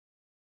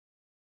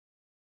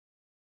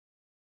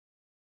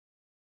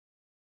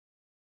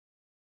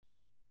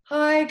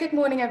Hi, good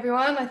morning,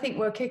 everyone. I think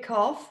we'll kick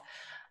off.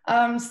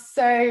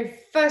 So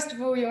first of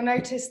all, you'll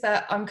notice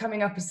that I'm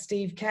coming up as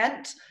Steve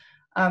Kent.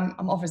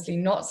 I'm obviously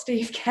not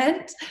Steve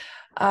Kent.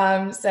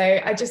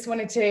 So I just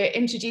wanted to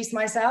introduce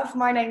myself.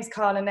 My name's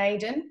Carla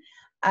Naden,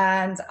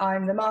 and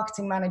I'm the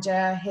marketing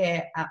manager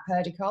here at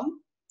Purdicom.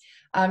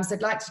 So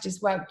I'd like to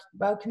just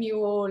welcome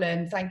you all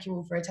and thank you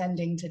all for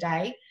attending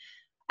today.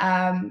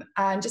 And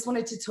just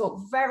wanted to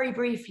talk very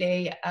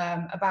briefly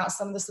about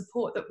some of the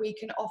support that we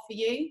can offer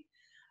you.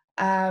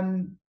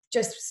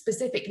 Just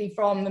specifically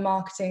from the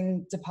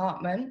marketing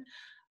department.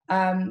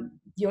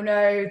 You'll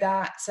know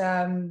that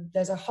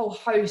there's a whole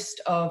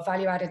host of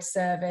value-added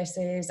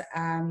services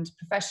and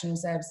professional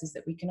services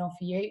that we can offer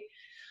you.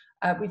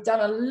 We've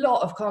done a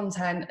lot of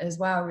content as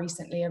well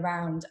recently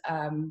around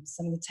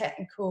some of the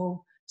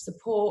technical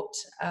support.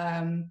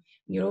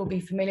 You'll all be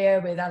familiar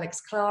with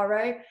Alex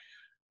Claro.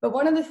 But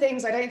one of the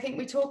things I don't think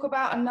we talk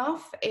about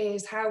enough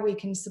is how we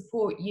can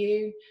support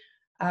you,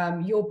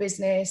 your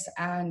business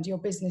and your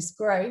business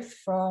growth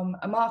from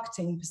a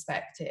marketing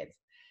perspective.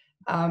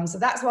 So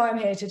that's why I'm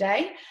here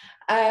today.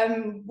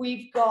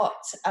 We've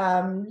got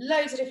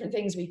loads of different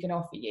things we can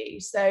offer you.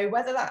 So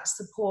whether that's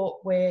support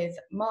with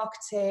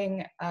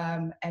marketing,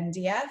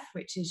 MDF,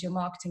 which is your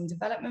marketing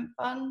development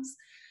funds,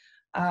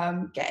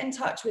 get in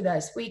touch with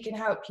us. We can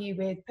help you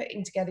with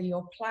putting together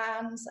your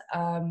plans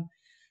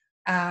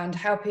and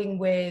helping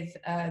with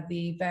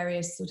the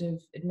various sort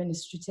of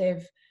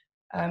administrative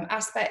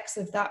aspects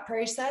of that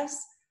process.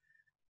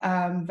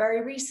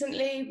 Very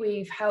recently,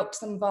 we've helped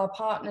some of our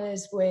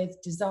partners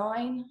with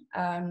design.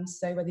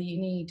 So whether you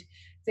need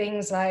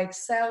things like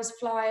sales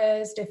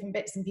flyers, different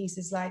bits and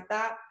pieces like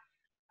that,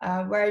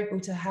 we're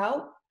able to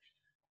help.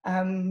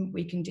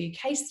 We can do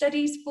case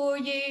studies for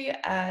you.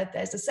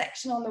 There's a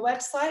section on the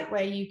website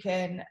where you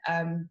can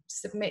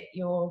submit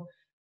your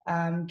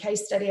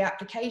case study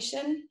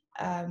application.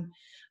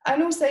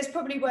 And also it's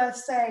probably worth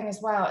saying as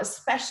well,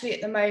 especially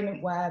at the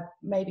moment where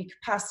maybe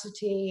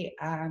capacity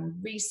and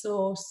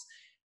resource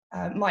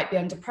might be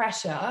under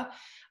pressure,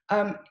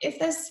 if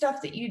there's stuff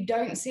that you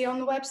don't see on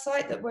the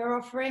website that we're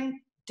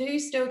offering, do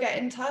still get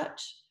in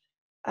touch.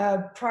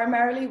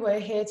 Primarily we're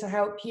here to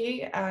help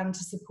you and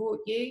to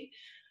support you.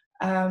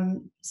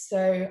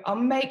 So I'll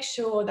make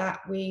sure that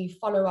we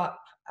follow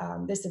up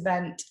this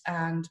event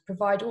and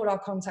provide all our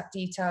contact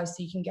details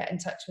so you can get in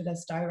touch with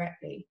us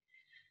directly.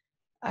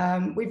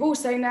 We've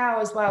also now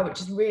as well, which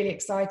is really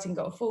exciting,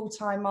 got a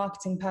full-time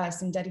marketing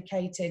person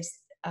dedicated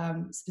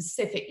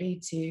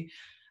specifically to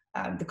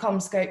the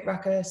CommScope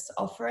Ruckus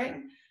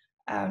offering.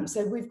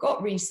 So we've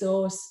got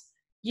resource,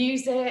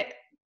 use it,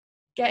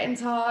 get in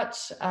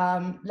touch,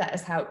 let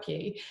us help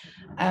you.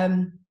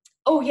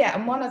 Oh yeah,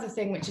 and one other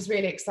thing which is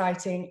really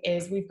exciting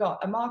is we've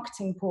got a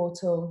marketing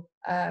portal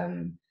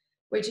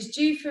which is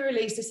due for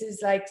release. This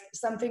is like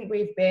something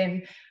we've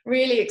been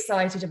really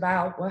excited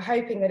about. We're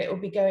hoping that it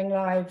will be going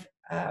live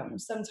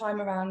sometime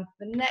around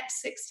the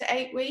next 6 to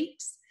 8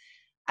 weeks.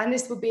 And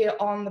this will be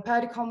on the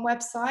Purdicom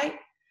website.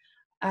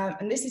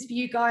 And this is for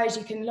you guys.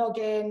 You can log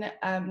in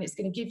and it's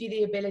going to give you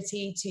the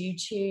ability to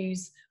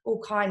choose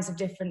all kinds of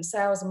different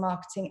sales and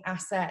marketing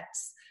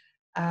assets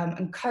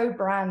and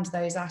co-brand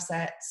those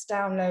assets,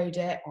 download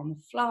it on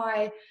the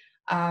fly.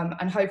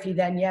 And hopefully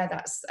then, yeah,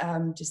 that's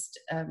just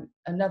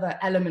another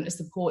element of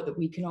support that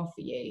we can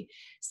offer you.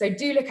 So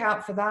do look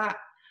out for that.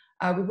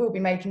 We will be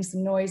making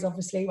some noise,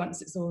 obviously,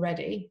 once it's all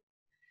ready.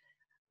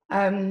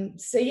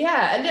 So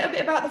yeah, a little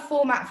bit about the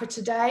format for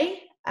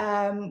today.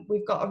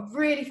 We've got a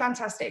really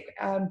fantastic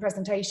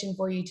presentation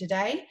for you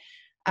today.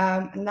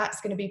 And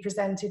that's going to be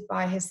presented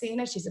by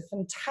Hasina. She's a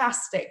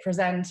fantastic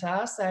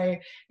presenter, so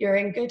you're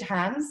in good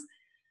hands.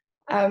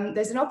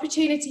 There's an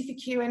opportunity for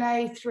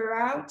Q&A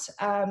throughout,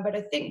 but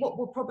I think what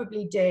we'll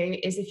probably do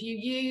is if you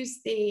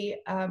use the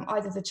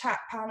either the chat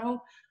panel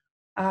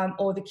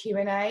or the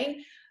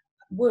Q&A,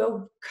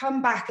 we'll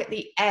come back at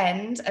the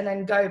end and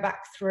then go back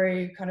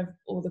through kind of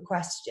all the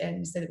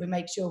questions so that we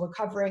make sure we're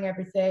covering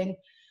everything.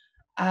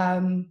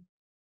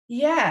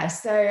 Yeah,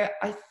 so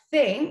I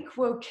think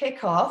we'll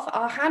kick off.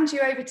 I'll hand you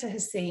over to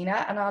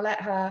Hasina and I'll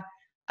let her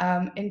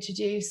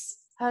introduce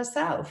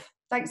herself.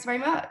 Thanks very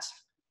much.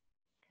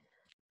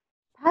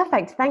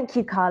 Perfect. Thank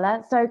you,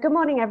 Carla. So good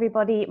morning,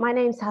 everybody. My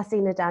name's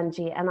Hasina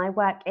Danji, and I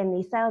work in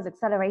the Sales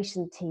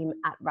Acceleration team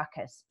at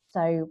Ruckus.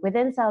 So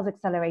within Sales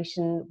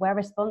Acceleration, we're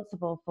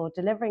responsible for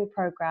delivering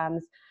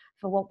programs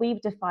for what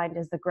we've defined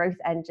as the growth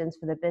engines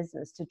for the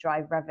business to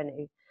drive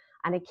revenue.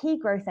 And a key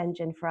growth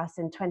engine for us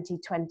in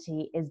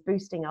 2020 is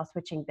boosting our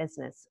switching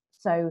business.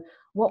 So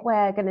what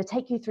we're going to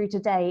take you through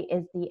today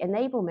is the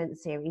enablement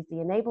series, the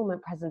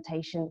enablement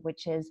presentation,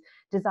 which is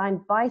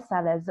designed by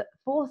sellers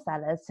for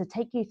sellers to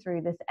take you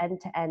through this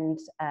end-to-end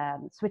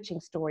switching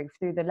story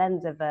through the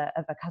lens of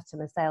a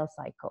customer sales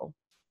cycle.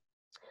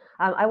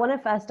 I want to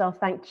first off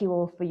thank you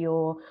all for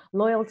your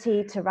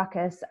loyalty to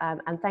Ruckus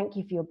and thank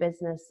you for your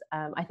business.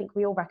 I think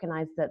we all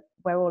recognize that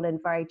we're all in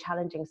very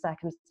challenging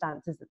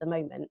circumstances at the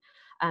moment.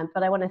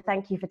 But I want to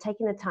thank you for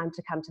taking the time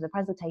to come to the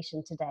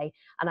presentation today.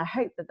 And I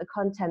hope that the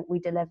content we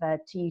deliver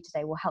to you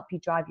today will help you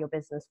drive your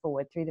business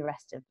forward through the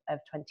rest of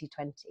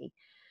 2020.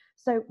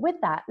 So with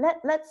that,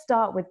 let's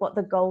start with what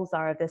the goals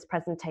are of this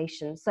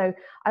presentation. So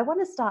I want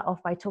to start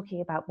off by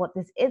talking about what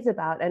this is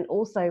about and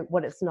also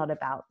what it's not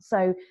about.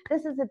 So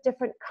this is a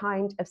different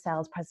kind of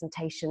sales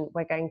presentation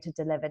we're going to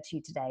deliver to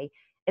you today.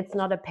 It's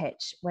not a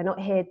pitch. We're not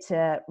here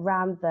to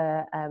ram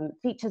the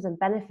features and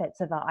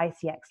benefits of our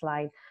ICX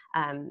line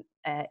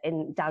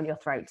down your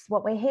throats.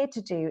 What we're here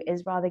to do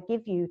is rather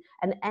give you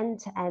an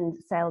end-to-end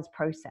sales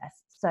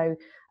process. So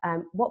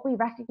what we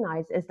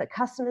recognize is that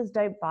customers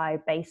don't buy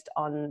based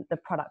on the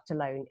product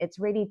alone. It's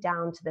really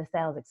down to the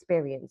sales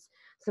experience.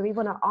 So we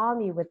want to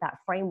arm you with that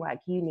framework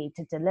you need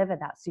to deliver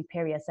that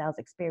superior sales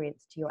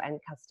experience to your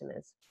end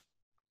customers.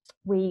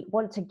 We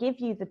want to give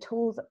you the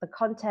tools, the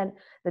content,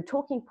 the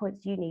talking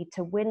points you need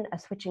to win a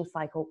switching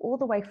cycle all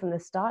the way from the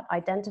start,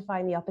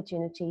 identifying the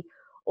opportunity,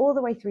 all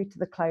the way through to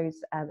the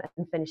close and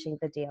finishing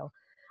the deal.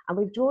 And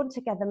we've drawn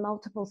together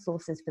multiple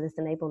sources for this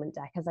enablement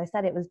deck. As I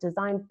said, it was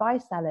designed by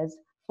sellers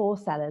for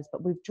sellers,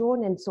 but we've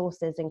drawn in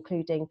sources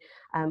including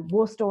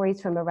war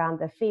stories from around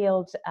the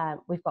field.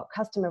 We've got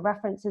customer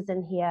references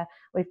in here.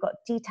 We've got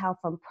detail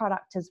from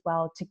product as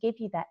well to give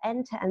you that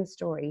end-to-end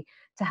story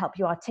to help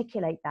you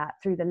articulate that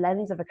through the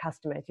lens of a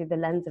customer, through the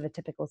lens of a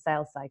typical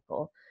sales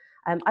cycle.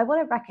 I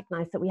want to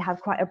recognize that we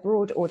have quite a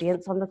broad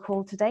audience on the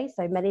call today.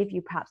 So many of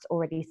you perhaps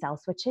already sell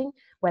switching,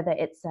 whether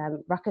it's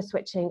Ruckus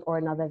switching or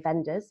another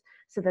vendors.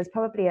 So there's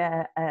probably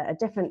a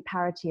different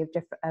parity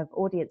of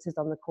audiences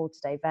on the call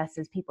today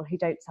versus people who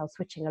don't sell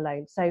switching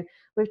alone. So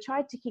we've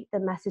tried to keep the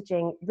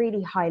messaging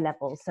really high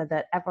level so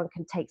that everyone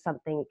can take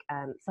something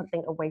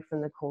away from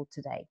the call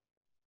today.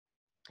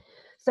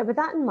 So with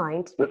that in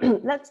mind,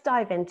 let's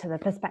dive into the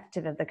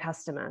perspective of the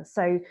customer.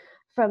 So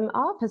from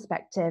our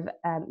perspective,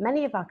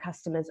 many of our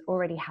customers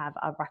already have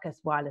our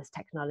Ruckus wireless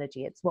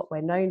technology. It's what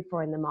we're known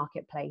for in the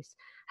marketplace.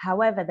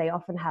 However, they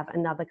often have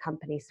another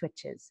company's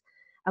switches.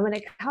 And when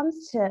it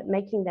comes to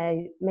making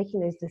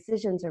those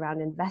decisions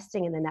around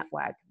investing in the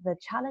network, the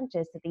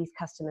challenges that these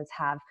customers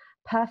have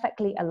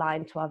perfectly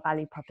align to our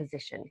value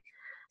proposition.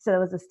 So there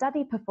was a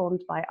study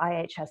performed by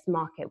IHS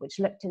Markit, which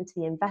looked into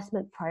the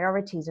investment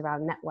priorities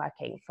around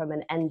networking from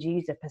an end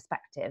user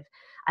perspective.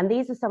 And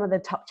these are some of the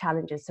top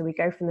challenges. So we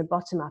go from the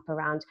bottom up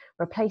around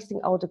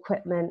replacing old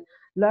equipment,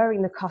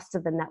 lowering the cost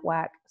of the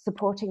network,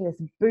 supporting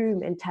this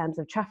boom in terms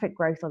of traffic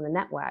growth on the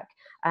network,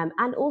 and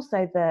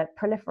also the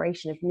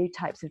proliferation of new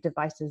types of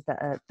devices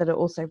that are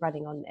also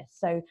running on this.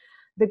 So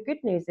the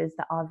good news is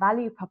that our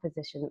value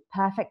proposition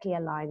perfectly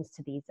aligns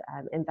to these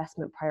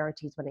investment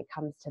priorities when it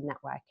comes to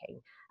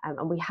networking.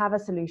 And we have a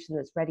solution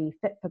that's ready,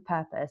 fit for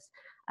purpose.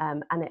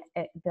 And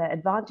the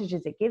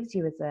advantages it gives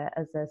you as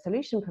a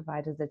solution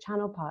provider, as a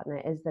channel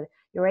partner, is that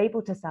you're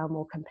able to sell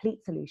more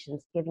complete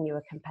solutions, giving you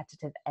a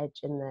competitive edge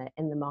in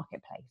the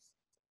marketplace.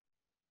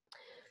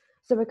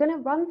 So we're going to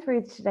run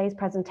through today's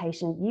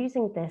presentation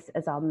using this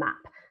as our map.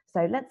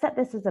 So let's set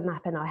this as a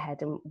map in our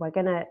head, and we're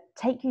going to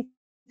take you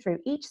through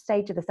each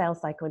stage of the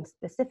sales cycle and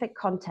specific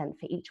content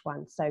for each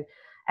one. So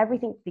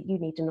everything that you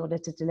need in order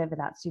to deliver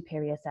that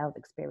superior sales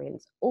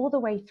experience, all the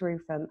way through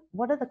from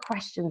what are the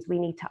questions we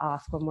need to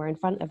ask when we're in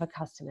front of a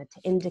customer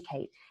to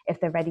indicate if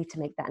they're ready to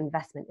make that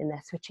investment in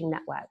their switching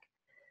network.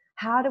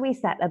 How do we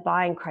set a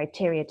buying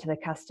criteria to the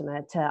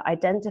customer to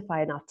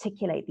identify and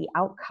articulate the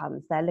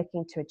outcomes they're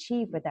looking to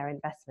achieve with their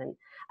investment,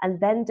 and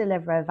then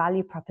deliver a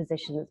value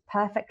proposition that's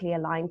perfectly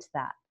aligned to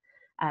that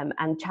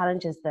and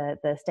challenges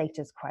the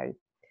status quo?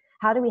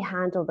 How do we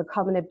handle the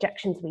common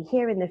objections we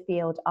hear in the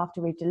field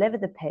after we've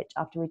delivered the pitch,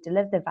 after we've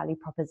delivered the value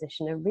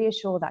proposition, and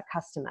reassure that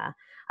customer?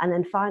 And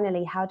then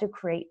finally, how do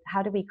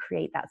we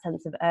create that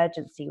sense of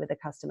urgency with the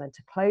customer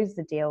to close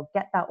the deal,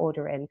 get that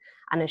order in,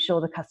 and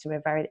assure the customer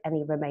of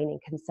any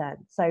remaining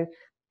concerns? So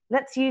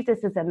let's use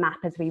this as a map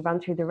as we run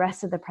through the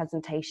rest of the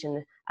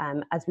presentation,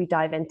 as we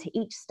dive into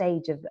each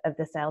stage of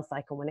the sales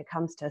cycle when it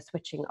comes to a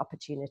switching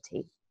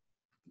opportunity.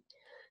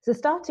 So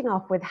starting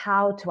off with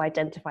how to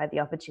identify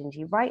the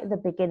opportunity right at the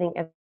beginning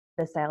of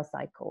the sales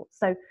cycle.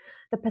 So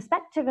the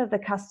perspective of the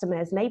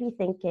customer is maybe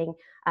thinking,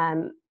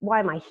 why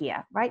am I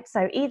here, right?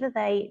 So either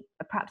they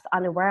are perhaps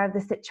unaware of the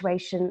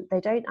situation, they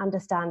don't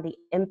understand the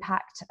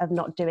impact of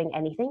not doing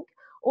anything,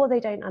 or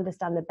they don't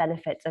understand the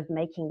benefits of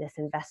making this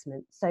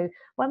investment. So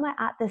when we're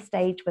at this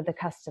stage with the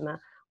customer,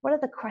 what are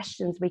the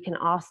questions we can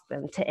ask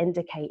them to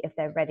indicate if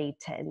they're ready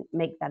to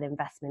make that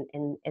investment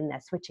in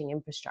their switching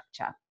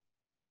infrastructure?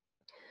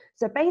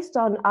 So based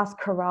on us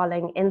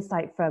corralling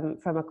insight from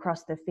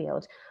across the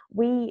field,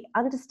 we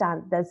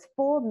understand there's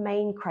four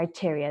main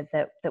criteria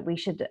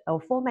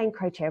four main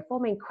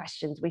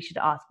questions we should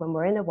ask when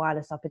we're in a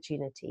wireless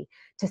opportunity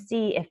to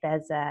see if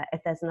there's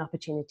an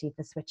opportunity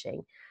for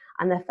switching.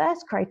 And the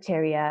first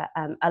criteria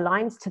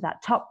aligns to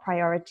that top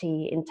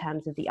priority in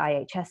terms of the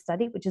IHS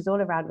study, which is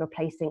all around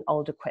replacing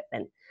old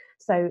equipment.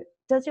 So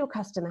does your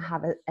customer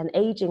have an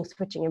aging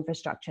switching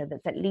infrastructure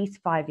that's at least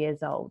 5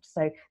 years old?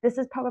 So this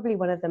is probably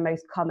one of the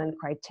most common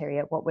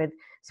criteria, what with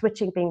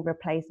switching being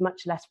replaced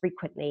much less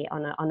frequently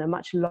on a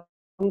much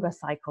longer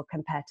cycle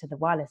compared to the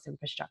wireless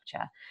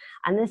infrastructure.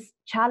 And this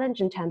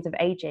challenge in terms of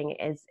aging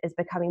is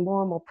becoming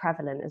more and more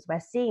prevalent, as we're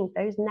seeing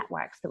those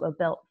networks that were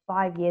built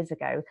 5 years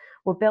ago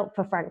were built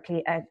for,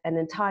 frankly, an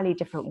entirely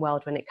different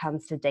world when it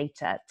comes to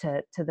data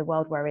to the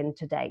world we're in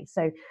today.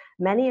 So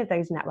many of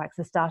those networks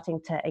are starting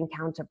to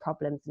encounter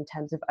problems in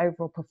terms of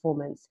overall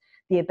performance,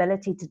 the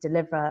ability to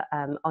deliver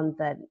on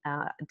the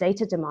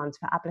data demands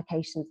for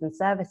applications and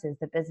services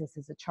that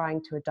businesses are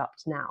trying to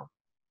adopt now.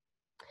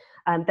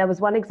 There was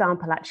one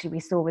example actually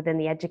we saw within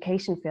the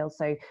education field.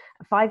 So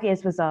 5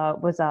 years was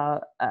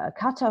our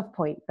cutoff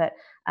point, but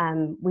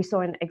we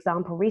saw an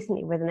example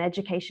recently with an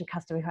education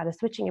customer who had a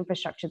switching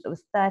infrastructure that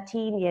was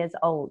 13 years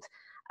old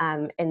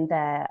in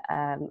their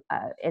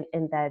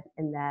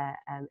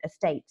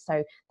estate.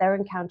 So they're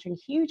encountering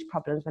huge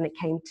problems when it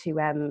came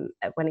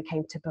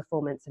to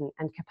performance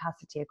and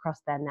capacity across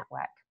their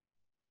network.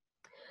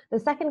 The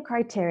second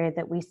criteria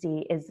that we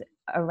see is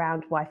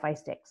around Wi-Fi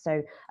 6.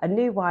 So a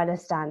new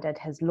wireless standard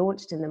has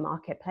launched in the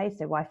marketplace,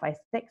 so Wi-Fi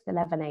 6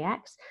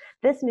 11AX.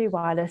 This new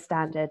wireless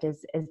standard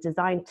is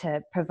designed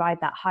to provide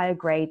that higher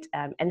grade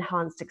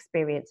enhanced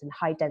experience in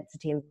high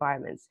density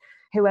environments,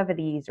 whoever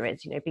the user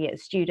is, be it a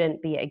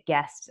student, be it a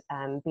guest,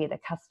 be it a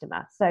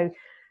customer. So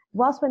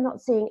whilst we're not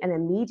seeing an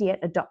immediate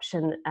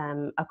adoption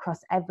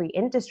across every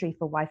industry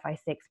for Wi-Fi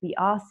 6, we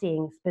are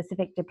seeing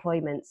specific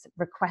deployments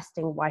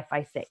requesting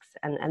Wi-Fi 6,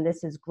 and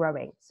this is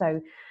growing. So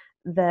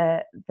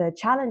the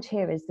challenge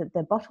here is that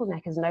the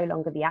bottleneck is no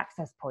longer the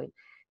access point.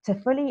 To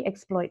fully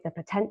exploit the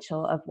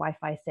potential of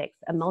Wi-Fi 6,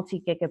 a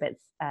multi-gigabit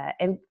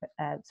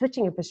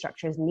switching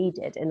infrastructure is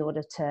needed in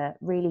order to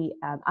really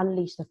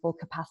unleash the full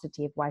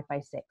capacity of Wi-Fi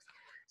 6.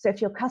 So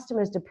if your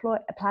customer is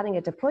planning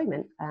a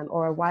deployment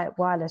or a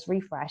wireless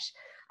refresh,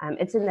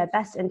 it's in their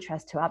best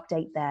interest to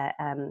update their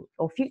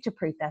or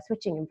future-proof their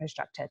switching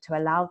infrastructure to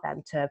allow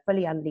them to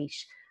fully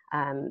unleash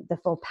the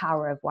full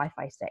power of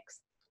Wi-Fi 6.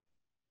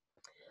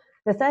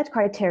 The third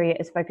criteria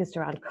is focused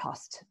around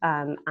cost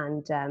and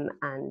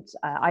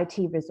IT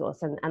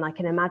resource, and I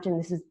can imagine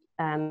this is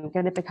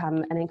going to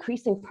become an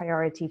increasing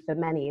priority for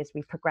many as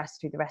we progress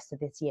through the rest of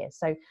this year.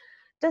 So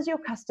does your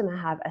customer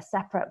have a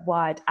separate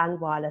wired and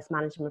wireless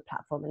management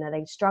platform, and are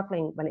they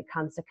struggling when it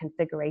comes to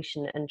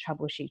configuration and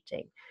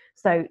troubleshooting?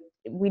 So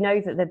we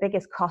know that the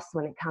biggest costs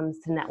when it comes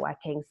to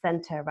networking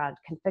center around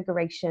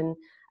configuration,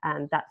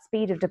 that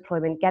speed of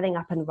deployment, getting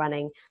up and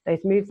running, those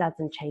moves, adds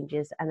and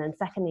changes, and then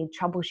secondly,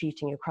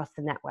 troubleshooting across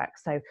the network.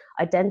 So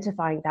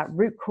identifying that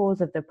root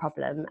cause of the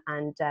problem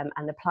and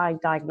applying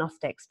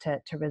diagnostics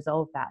to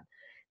resolve that.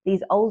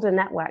 These older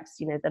networks,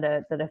 that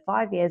are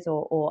 5 years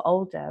or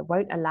older,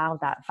 won't allow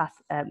that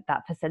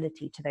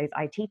facility to those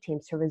IT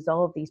teams to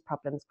resolve these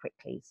problems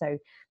quickly. So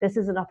this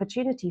is an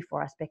opportunity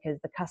for us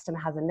because the customer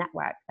has a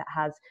network that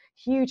has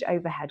huge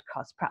overhead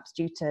costs, perhaps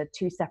due to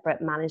two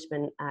separate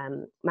management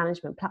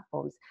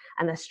platforms,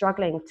 and they're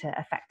struggling to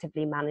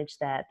effectively manage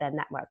their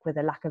network with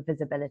a lack of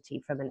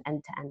visibility from an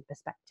end-to-end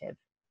perspective.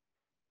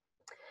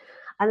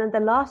 And then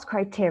the last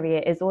criteria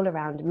is all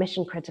around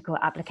mission critical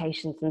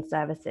applications and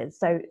services.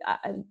 So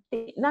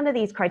none of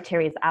these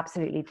criteria is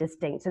absolutely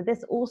distinct. So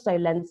this also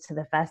lends to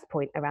the first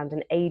point around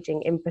an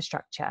aging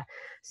infrastructure.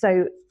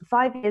 So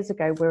 5 years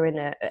ago, we're in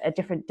a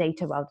different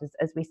data world.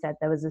 As we said,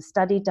 there was a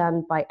study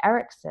done by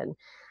Ericsson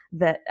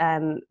that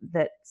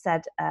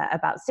said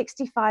about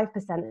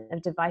 65%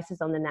 of devices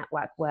on the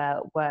network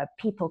were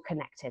people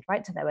connected,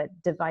 right? So there were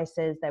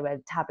devices, there were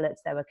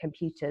tablets, there were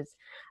computers,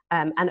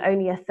 and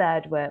only a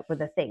third were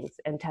the things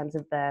in terms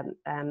of the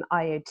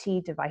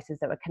IoT devices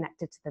that were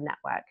connected to the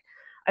network.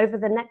 Over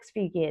the next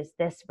few years,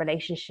 this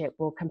relationship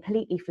will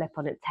completely flip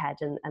on its head,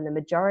 and the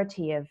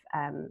majority of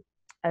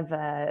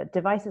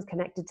devices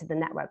connected to the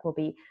network will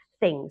be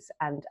things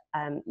and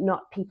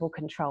not people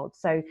controlled.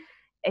 So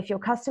if your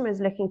customer is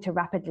looking to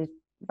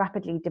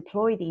rapidly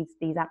deploy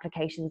these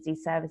applications,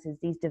 these services,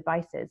 these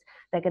devices,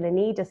 they're going to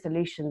need a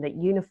solution that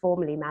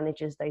uniformly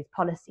manages those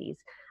policies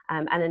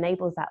and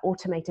enables that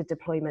automated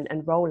deployment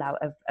and rollout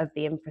of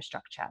the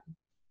infrastructure.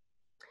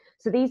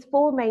 So these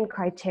four main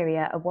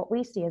criteria are what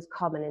we see as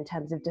common in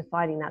terms of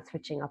defining that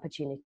switching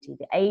opportunity: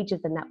 the age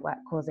of the network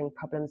causing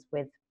problems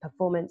with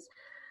performance,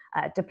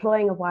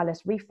 deploying a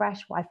wireless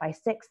refresh, Wi-Fi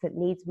 6 that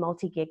needs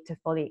multi-gig to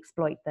fully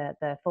exploit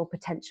the full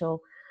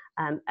potential,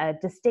 a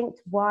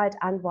distinct wired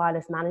and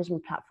wireless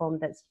management platform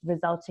that's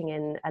resulting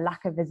in a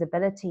lack of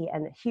visibility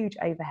and huge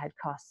overhead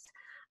costs,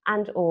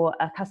 and or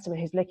a customer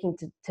who's looking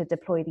to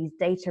deploy these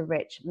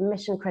data-rich,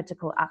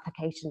 mission-critical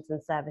applications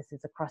and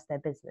services across their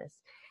business.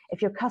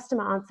 If your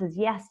customer answers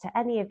yes to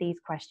any of these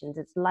questions,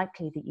 it's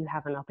likely that you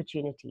have an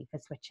opportunity for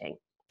switching.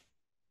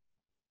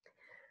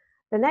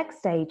 The next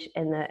stage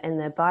in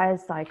the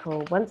buyer's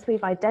cycle, once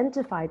we've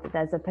identified that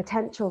there's a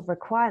potential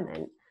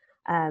requirement,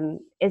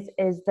 is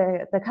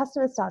the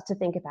customer starts to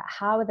think about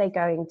how are they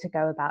going to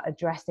go about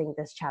addressing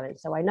this challenge.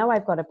 So I know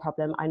I've got a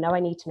problem, I know I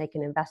need to make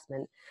an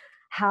investment.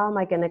 How am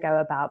I going to go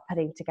about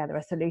putting together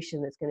a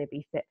solution that's going to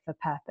be fit for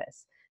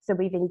purpose? So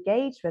we've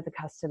engaged with the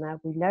customer,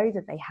 we know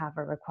that they have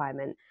a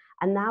requirement,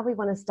 and now we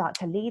want to start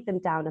to lead them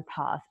down a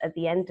path at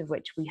the end of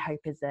which we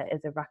hope is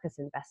a Ruckus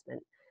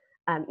investment.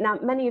 Now,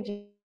 many of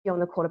you on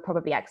the call are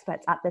probably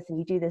experts at this, and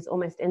you do this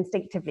almost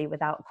instinctively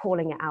without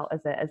calling it out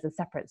as a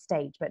separate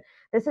stage. But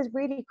this is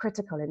really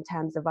critical in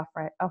terms of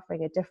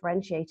offering a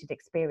differentiated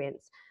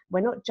experience. We're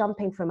not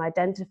jumping from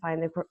identifying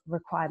the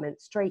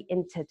requirements straight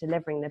into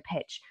delivering the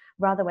pitch.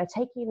 Rather, we're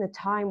taking the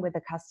time with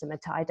the customer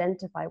to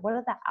identify what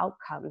are the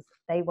outcomes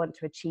they want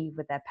to achieve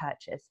with their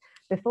purchase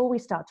before we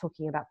start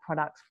talking about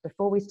products,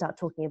 before we start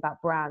talking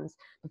about brands,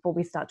 before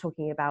we start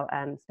talking about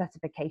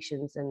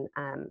specifications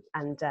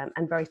and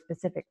very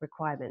specific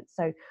requirements.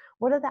 So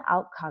what are the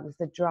outcomes,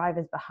 the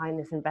drivers behind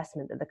this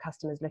investment that the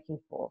customer is looking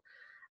for?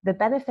 The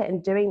benefit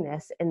in doing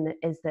this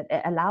is that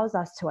it allows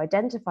us to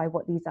identify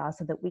what these are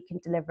so that we can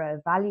deliver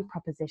a value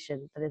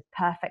proposition that is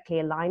perfectly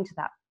aligned to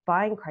that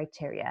buying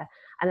criteria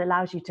and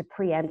allows you to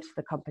preempt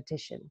the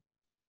competition.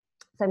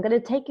 So I'm going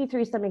to take you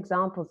through some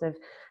examples of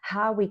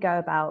how we go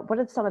about, what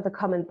are some of the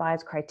common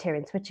buyer's criteria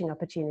and switching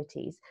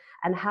opportunities,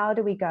 and how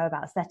do we go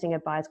about setting a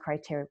buyer's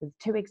criteria with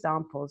 2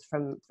 examples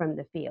from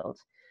the field.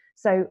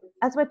 So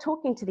as we're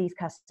talking to these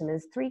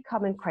customers, 3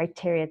 common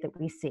criteria that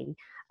we see.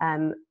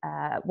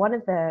 One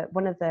of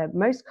the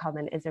most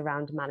common is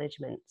around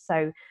management.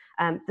 So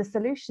the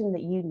solution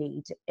that you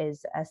need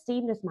is a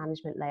seamless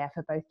management layer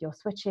for both your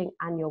switching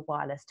and your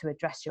wireless to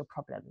address your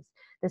problems.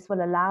 This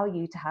will allow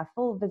you to have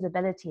full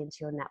visibility into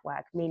your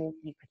network, meaning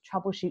you can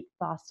troubleshoot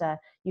faster,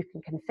 you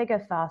can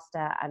configure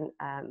faster and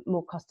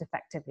more cost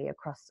effectively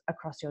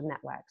across your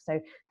network. So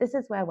this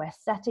is where we're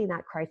setting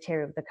that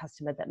criteria with the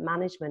customer that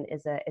management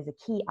is a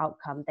key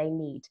outcome they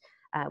need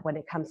when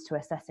it comes to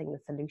assessing the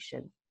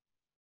solution.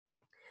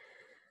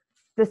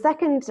 The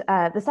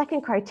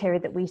second criteria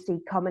that we see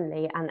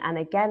commonly, and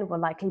again will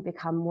likely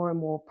become more and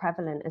more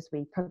prevalent as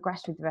we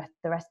progress through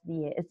the rest of the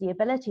year, is the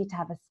ability to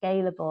have a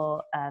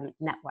scalable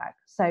network.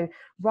 So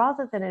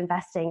rather than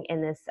investing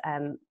in this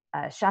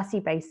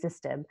chassis-based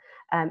system,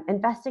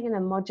 investing in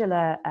a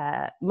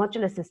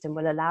modular system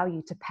will allow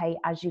you to pay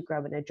as you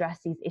grow and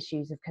address these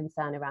issues of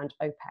concern around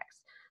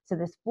OPEX. So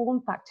this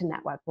form factor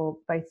network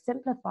will both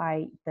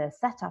simplify the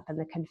setup and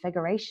the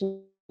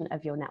configuration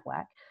of your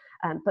network,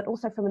 but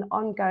also from an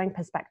ongoing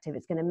perspective,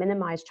 it's going to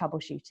minimize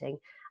troubleshooting.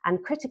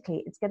 And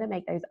critically, it's going to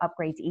make those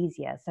upgrades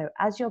easier. So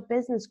as your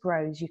business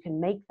grows, you can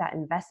make that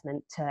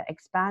investment to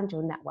expand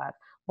your network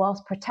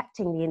whilst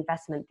protecting the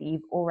investment that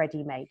you've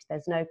already made.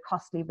 There's no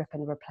costly rip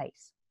and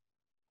replace.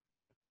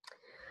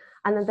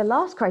 And then the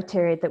last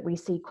criteria that we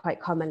see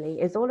quite commonly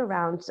is all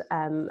around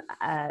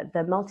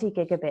the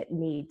multi-gigabit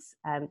needs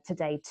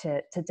today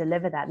to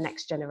deliver that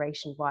next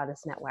generation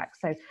wireless network.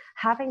 So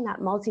having that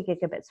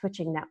multi-gigabit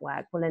switching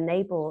network will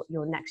enable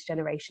your next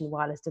generation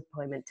wireless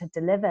deployment to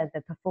deliver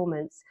the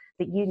performance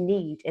that you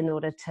need in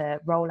order to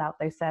roll out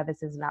those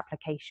services and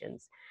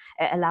applications.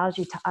 It allows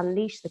you to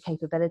unleash the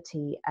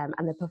capability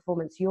and the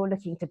performance you're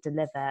looking to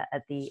deliver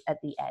at the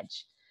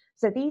edge.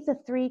 So these are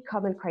 3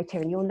 common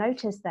criteria. And you'll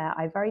notice there,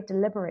 I very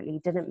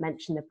deliberately didn't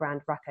mention the brand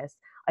Ruckus.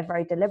 I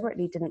very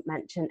deliberately didn't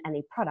mention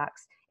any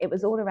products. It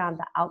was all around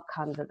the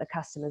outcome that the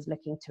customer is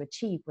looking to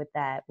achieve with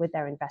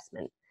their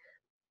investment.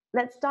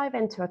 Let's dive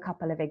into a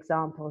couple of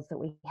examples that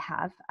we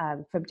have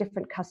from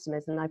different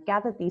customers. And I've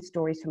gathered these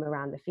stories from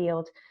around the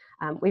field.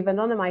 We've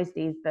anonymized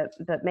these,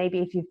 but maybe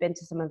if you've been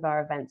to some of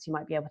our events, you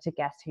might be able to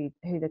guess who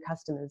the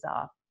customers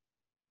are.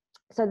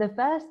 So the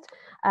first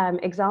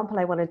example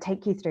I want to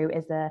take you through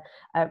is a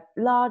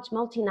large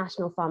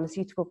multinational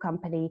pharmaceutical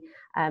company.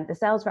 The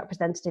sales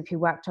representative who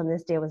worked on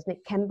this deal was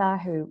Nick Kimber,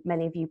 who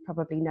many of you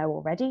probably know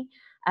already.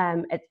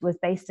 It was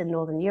based in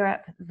Northern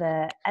Europe.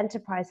 The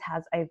enterprise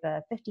has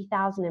over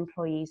 50,000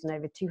 employees and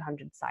over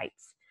 200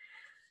 sites.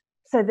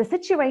 So the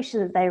situation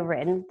that they were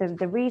in,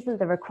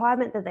 the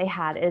requirement that they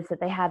had is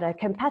that they had a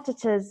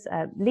competitor's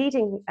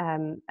leading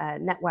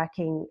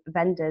networking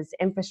vendor's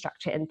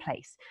infrastructure in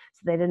place.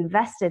 So they'd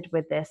invested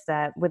with this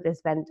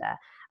vendor.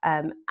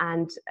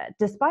 And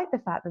despite the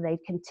fact that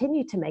they'd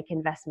continued to make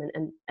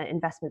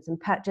investments and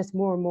purchase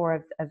more and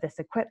more of this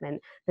equipment,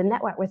 the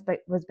network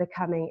was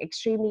becoming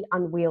extremely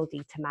unwieldy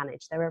to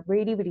manage. They were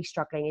really, really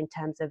struggling in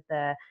terms of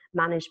the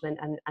management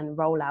and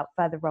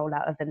further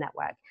rollout of the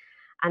network.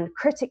 And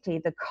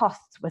critically, the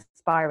costs were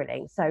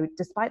spiraling. So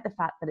despite the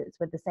fact that it's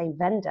with the same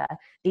vendor,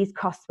 these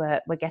costs were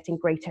getting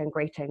greater and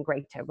greater and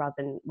greater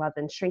rather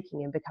than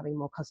shrinking and becoming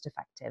more cost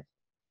effective.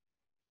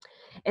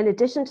 In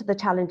addition to the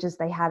challenges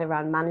they had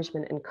around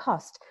management and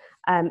cost,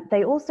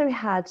 they were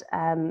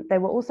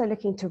also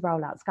looking to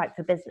roll out Skype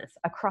for Business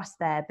across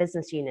their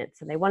business units.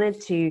 And they wanted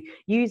to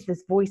use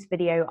this voice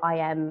video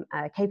IM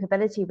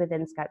capability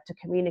within Skype to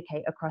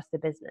communicate across the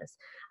business.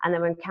 And they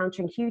were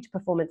encountering huge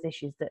performance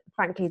issues that,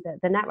 frankly,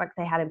 the network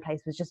they had in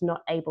place was just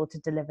not able to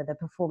deliver the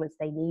performance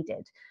they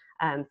needed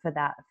for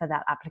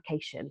that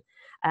application.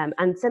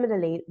 And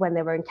similarly, when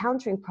they were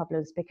encountering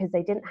problems because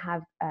they didn't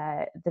have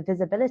the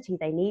visibility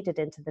they needed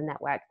into the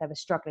network, they were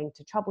struggling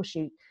to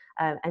troubleshoot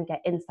and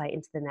get insight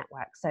into the network.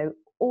 So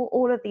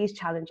all of these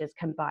challenges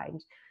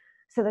combined.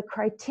 So the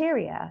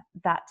criteria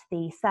that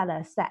the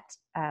seller set,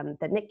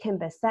 that Nick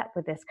Kimber set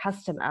with this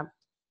customer,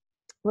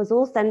 was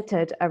all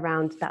centered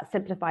around that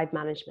simplified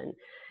management.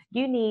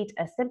 you need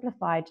a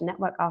simplified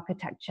network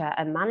architecture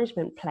and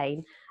management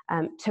plane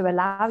to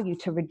allow you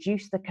to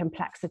reduce the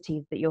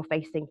complexity that you're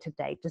facing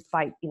today,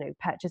 despite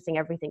purchasing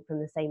everything from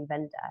the same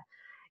vendor.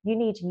 You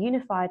need a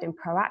unified and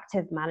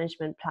proactive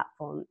management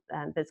platform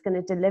that's going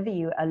to deliver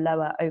you a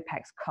lower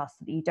OPEX cost,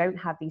 so that you don't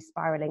have these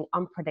spiraling,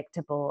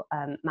 unpredictable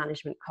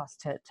management costs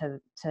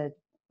to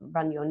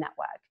run your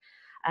network.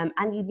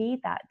 And you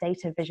need that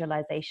data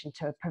visualization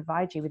to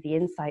provide you with the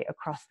insight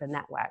across the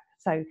network.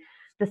 So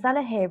the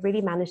seller here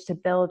really managed to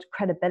build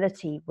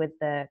credibility with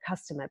the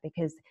customer,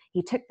 because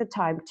he took the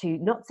time to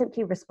not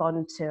simply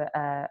respond to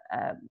a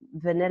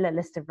vanilla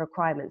list of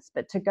requirements,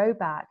 but to go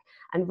back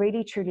and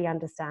really truly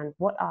understand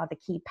what are the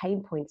key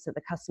pain points that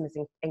the customer's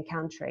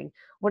encountering,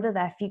 what are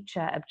their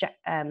future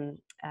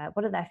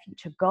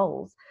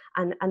goals,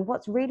 and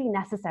what's really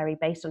necessary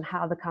based on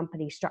how the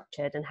company's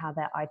structured and how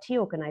their IT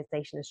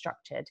organization is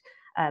structured.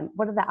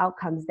 What are the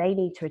outcomes they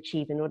need to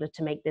achieve in order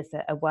to make this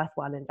a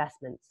worthwhile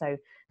investment? So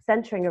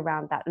centering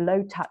around that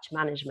low touch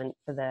management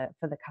for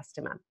the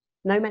customer.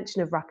 No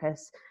mention of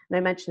Ruckus,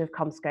 no mention of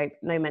CommScope,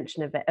 no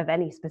mention of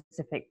any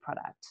specific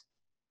product.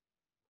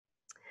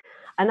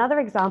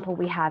 Another example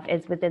we have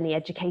is within the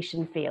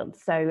education field.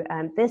 So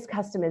this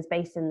customer is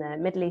based in the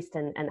Middle East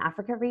and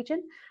Africa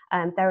region.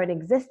 They're an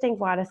existing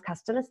wireless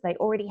customer, so they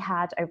already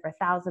had over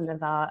 1,000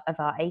 of our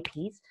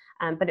APs,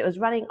 but it was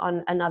running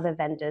on another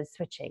vendor's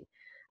switching.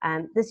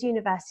 This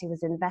university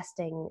was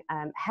investing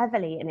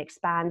heavily in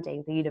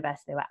expanding the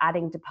university. They were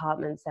adding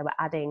departments, they were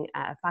adding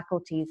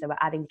faculties, they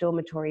were adding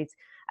dormitories.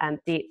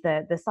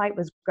 The site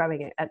was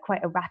growing at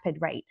quite a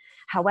rapid rate.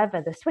 However,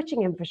 the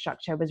switching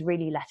infrastructure was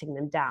really letting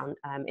them down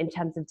in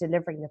terms of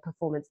delivering the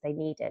performance they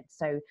needed.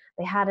 So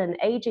they had an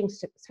aging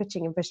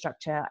switching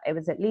infrastructure. It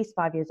was at least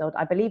 5 years old.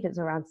 I believe it's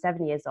around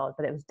 7 years old,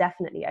 but it was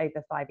definitely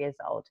over 5 years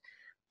old.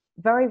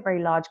 Very,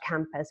 very large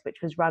campus,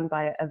 which was run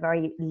by a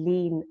very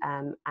lean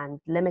and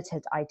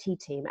limited IT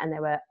team. And they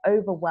were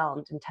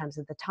overwhelmed in terms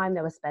of the time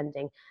they were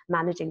spending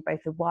managing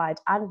both the wired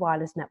and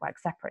wireless network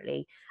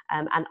separately,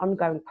 and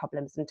ongoing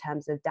problems in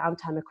terms of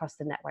downtime across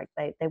the network.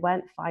 They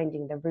weren't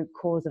finding the root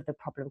cause of the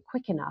problem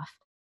quick enough,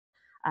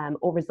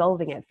 or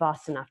resolving it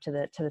fast enough to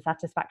the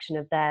satisfaction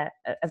of their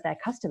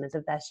customers,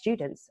 of their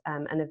students,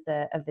 and of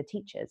the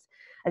teachers.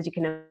 As you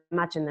can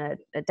imagine,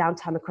 the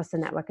downtime across the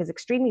network is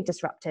extremely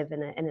disruptive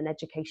in an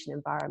education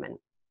environment.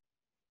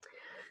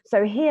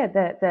 So here,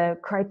 the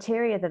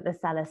criteria that the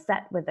seller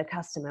set with the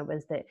customer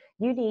was that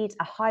you need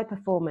a high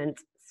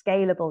performance,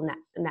 scalable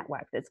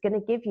network that's going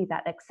to give you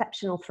that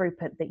exceptional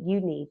throughput that you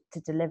need to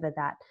deliver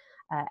that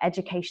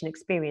education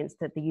experience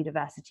that the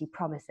university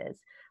promises.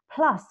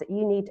 Plus,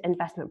 you need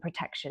investment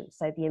protection.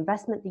 So the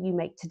investment that you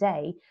make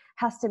today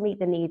has to meet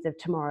the needs of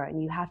tomorrow,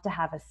 and you have to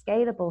have a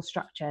scalable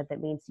structure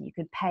that means that you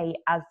could pay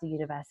as the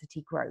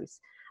university grows,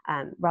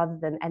 rather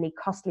than any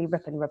costly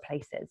rip and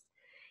replaces.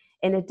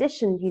 In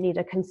addition, you need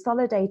a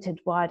consolidated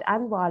wired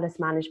and wireless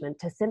management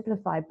to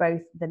simplify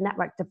both the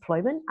network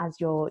deployment as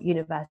your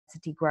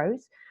university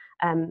grows,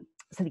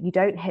 so that you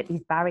don't hit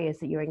these barriers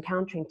that you're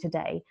encountering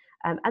today,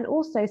 and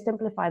also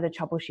simplify the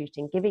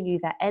troubleshooting, giving you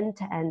that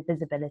end-to-end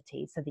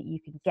visibility so that you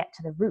can get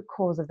to the root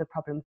cause of the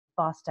problem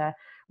faster,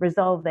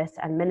 resolve this,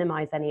 and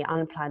minimize any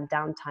unplanned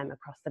downtime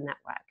across the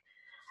network.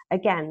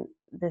 Again,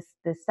 this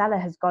seller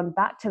has gone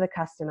back to the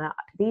customer.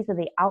 These are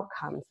the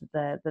outcomes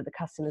that the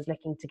customer is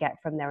looking to get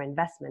from their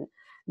investment.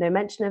 No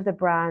mention of the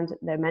brand,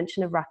 no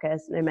mention of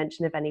Ruckus, no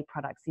mention of any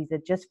products. These are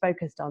just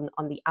focused on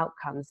the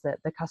outcomes that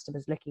the customer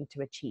is looking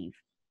to achieve.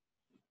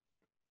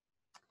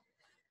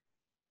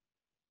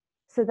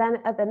 So then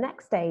at the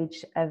next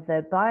stage of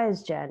the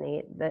buyer's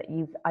journey, that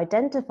you've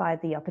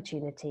identified the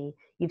opportunity,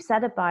 you've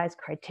set a buyer's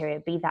criteria,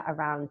 be that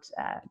around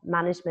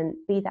management,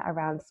 be that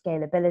around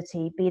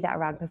scalability, be that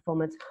around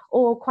performance,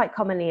 or quite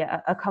commonly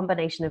a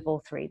combination of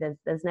all three.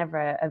 There's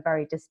never a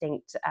very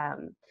distinct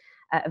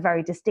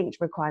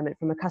requirement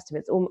from a customer.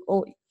 It's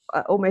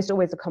almost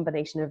always a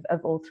combination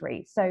of all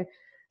three.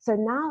 So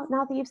now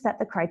that you've set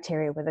the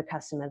criteria with the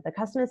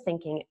customer's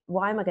thinking,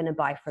 why am I going to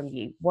buy from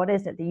you? What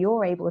is it that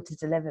you're able to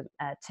deliver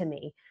to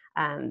me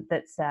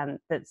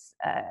that's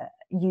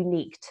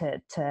unique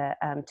to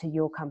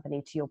your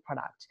company, to your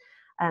product?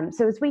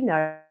 So as we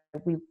know,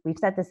 we've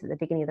said this at the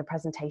beginning of the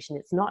presentation,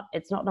 it's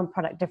not on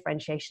product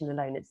differentiation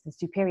alone, it's the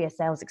superior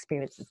sales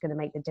experience that's going to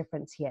make the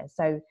difference here.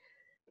 So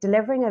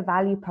delivering a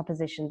value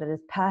proposition that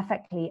is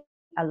perfectly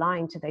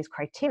aligned to those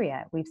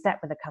criteria we've set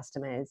with the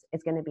customers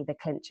is going to be the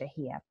clincher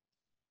here.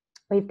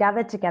 We've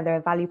gathered together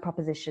a value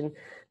proposition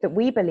that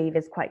we believe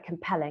is quite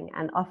compelling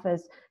and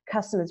offers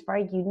customers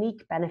very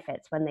unique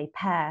benefits when they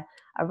pair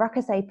a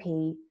Ruckus AP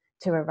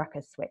to a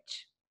Ruckus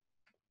switch.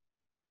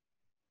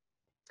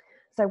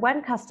 So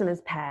when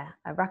customers pair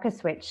a Ruckus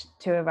switch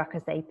to a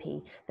Ruckus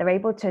AP, they're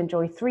able to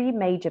enjoy three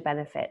major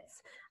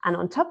benefits. And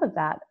on top of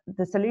that,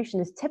 the solution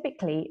is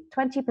typically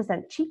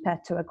 20% cheaper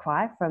to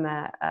acquire from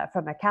a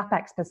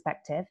CapEx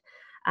perspective,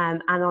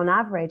 and on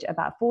average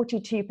about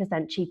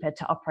 42% cheaper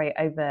to operate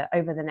over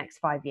the next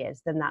 5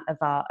 years than that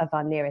of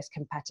our nearest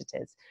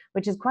competitors,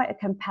 which is quite a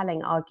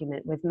compelling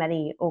argument, with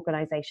many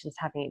organizations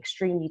having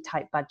extremely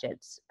tight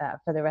budgets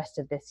for the rest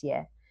of this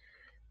year.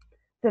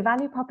 The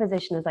value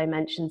proposition, as I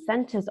mentioned,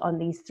 centers on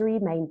these three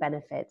main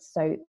benefits.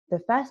 So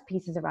the first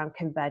piece is around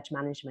converged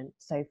management.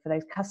 So for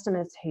those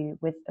customers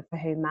for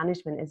whom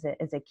management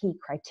is a key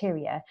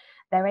criteria,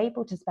 they're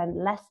able to spend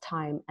less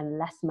time and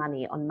less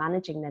money on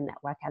managing their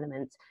network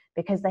elements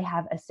because they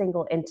have a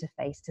single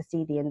interface to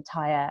see the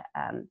entire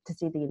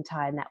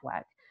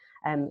network.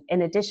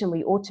 In addition,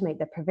 we automate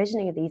the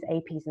provisioning of these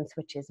APs and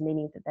switches,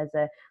 meaning that there's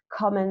a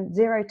common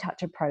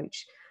zero-touch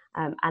approach.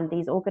 And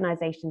these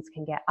organizations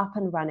can get up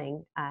and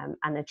running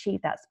and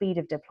achieve that speed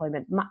of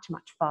deployment much,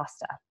 much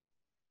faster.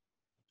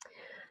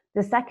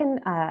 The second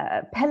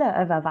pillar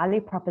of our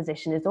value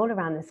proposition is all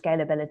around the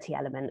scalability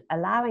element,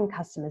 allowing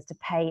customers to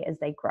pay as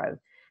they grow,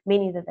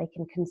 meaning that they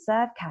can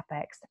conserve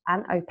CapEx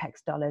and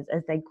OpEx dollars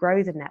as they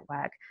grow the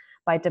network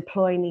by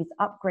deploying these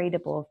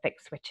upgradable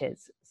fixed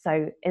switches.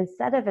 So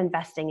instead of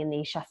investing in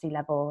these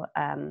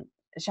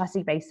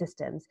chassis-based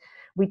systems,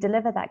 we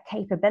deliver that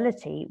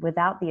capability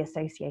without the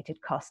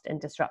associated cost and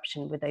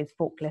disruption with those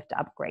forklift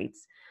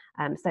upgrades.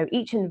 So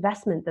each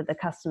investment that the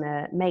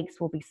customer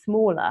makes will be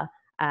smaller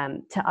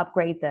to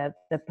upgrade the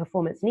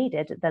performance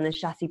needed than a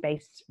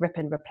chassis-based rip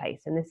and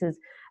replace. And this is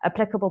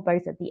applicable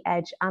both at the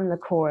edge and the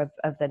core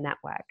of the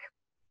network.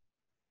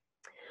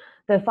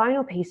 The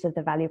final piece of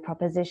the value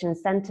proposition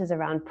centers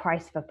around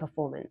price for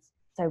performance.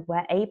 So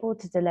we're able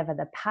to deliver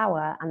the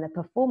power and the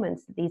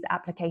performance that these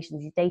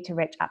applications, these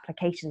data-rich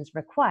applications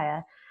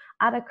require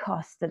at a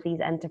cost that these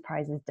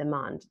enterprises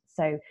demand.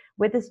 So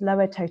with this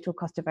lower total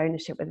cost of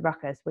ownership with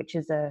Ruckus, which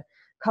is a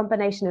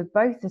combination of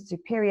both the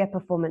superior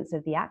performance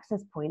of the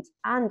access points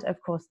and of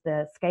course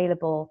the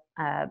scalable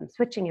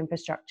switching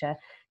infrastructure,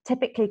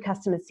 typically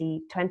customers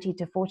see 20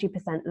 to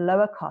 40%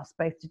 lower cost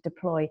both to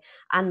deploy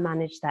and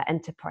manage their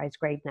enterprise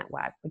grade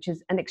network, which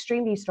is an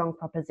extremely strong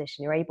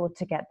proposition. You're able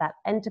to get that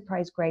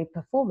enterprise grade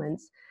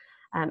performance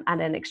at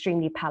an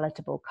extremely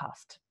palatable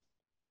cost.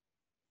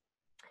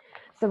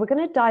 So we're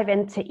going to dive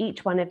into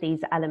each one of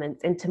these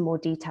elements into more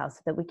detail so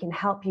that we can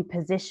help you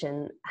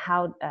position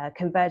how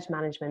converged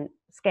management,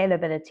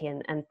 scalability,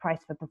 and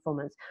price for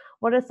performance.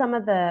 What are some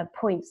of the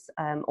points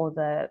or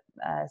the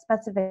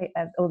specific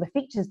or the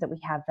features that we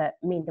have that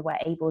mean that we're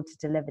able to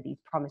deliver these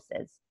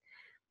promises?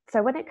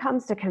 So when it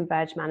comes to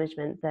converged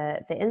management,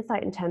 the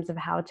insight in terms of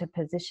how to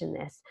position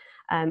this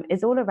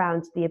is all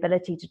around the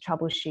ability to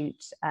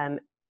troubleshoot and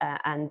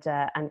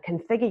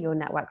configure your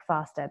network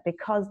faster,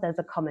 because there's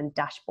a common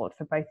dashboard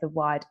for both the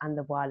wired and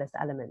the wireless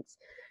elements.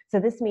 So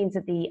this means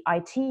that the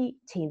IT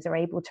teams are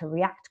able to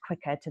react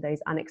quicker to those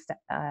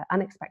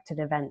unexpected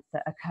events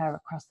that occur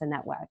across the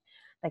network.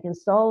 They can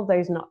solve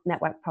those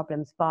network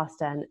problems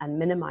faster and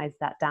minimize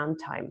that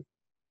downtime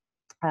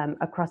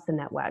across the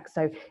network.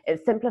 So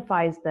it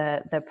simplifies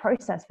the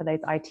process for those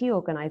IT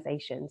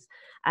organizations,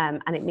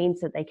 and it means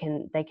that they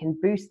can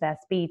boost their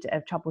speed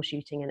of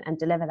troubleshooting and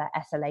deliver that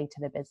SLA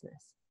to the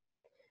business.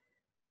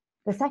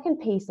 The second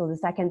piece, or the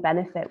second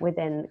benefit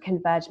within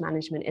converged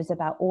management, is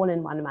about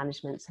all-in-one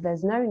management. So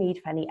there's no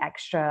need for any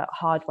extra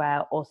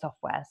hardware or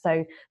software.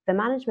 So the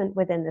management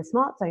within the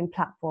Smart Zone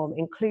platform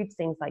includes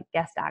things like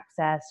guest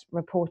access,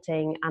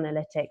 reporting,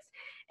 analytics.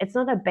 It's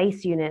not a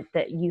base unit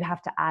that you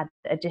have to add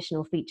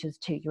additional features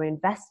to. You're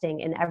investing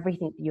in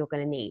everything that you're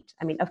going to need.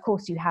 I mean, of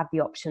course, you have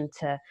the option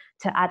to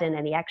add in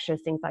any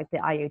extras, things like the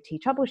IoT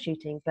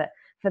troubleshooting, but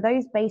for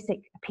those basic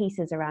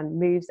pieces around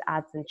moves,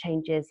 adds, and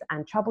changes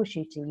and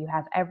troubleshooting, you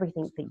have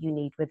everything that you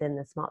need within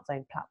the Smart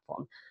Zone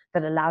platform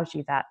that allows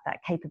you that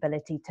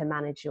capability to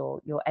manage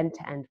your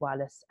end-to-end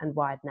wireless and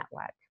wired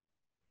network.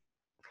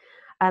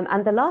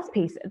 And the last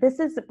piece,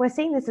 we're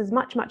seeing this as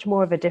much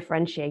more of a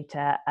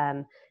differentiator,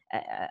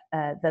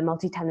 the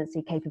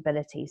multi-tenancy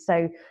capability.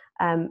 So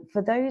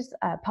for those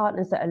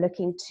partners that are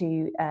looking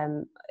to,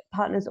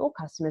 partners or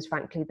customers,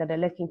 frankly, that are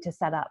looking to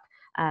set up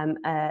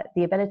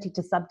the ability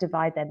to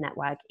subdivide their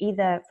network,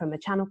 either from a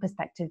channel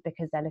perspective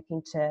because they're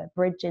looking to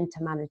bridge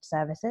into managed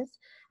services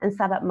and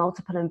set up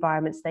multiple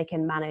environments they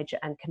can manage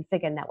and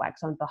configure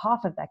networks on behalf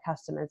of their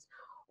customers,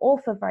 or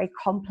for very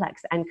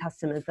complex end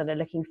customers that are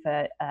looking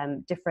for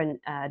different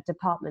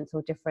departments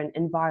or different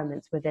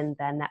environments within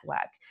their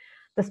network.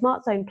 The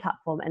Smart Zone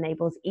platform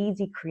enables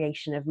easy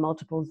creation of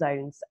multiple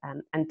zones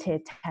and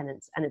tiered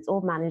tenants, and it's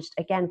all managed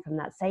again from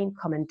that same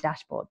common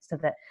dashboard, so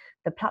that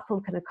the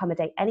platform can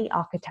accommodate any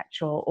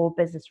architectural or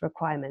business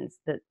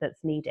requirements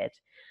that's needed.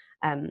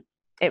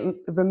 It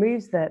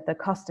removes the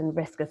cost and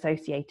risk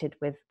associated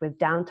with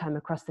downtime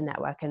across the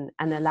network and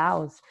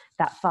allows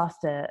that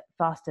faster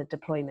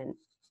deployment.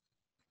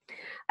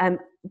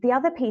 The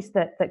other piece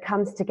that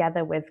comes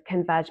together with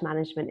converged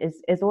management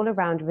is all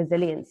around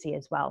resiliency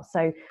as well.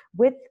 So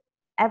with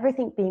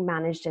everything being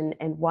managed in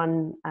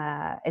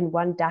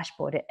one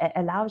dashboard, it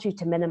allows you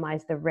to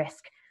minimize the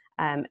risk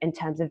in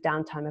terms of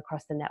downtime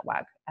across the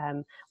network.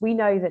 We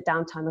know that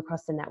downtime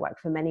across the network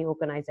for many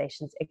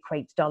organizations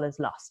equates dollars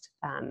lost,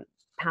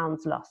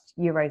 pounds lost,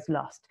 euros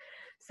lost.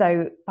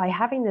 So by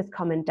having this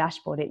common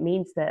dashboard, it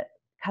means that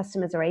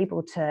customers are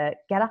able to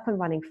get up and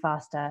running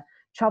faster,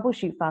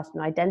 troubleshoot faster,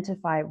 and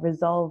identify,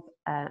 resolve,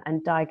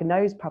 and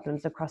diagnose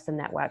problems across the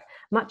network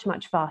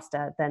much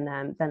faster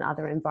than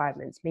other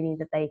environments, meaning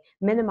that they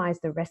minimize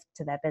the risk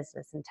to their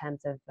business in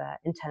terms of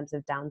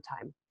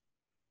downtime,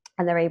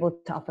 and they're able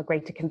to offer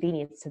greater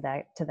convenience to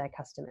their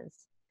customers.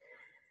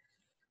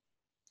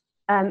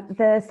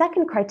 The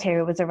second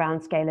criteria was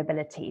around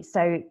scalability.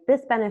 So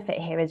this benefit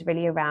here is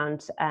really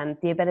around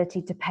the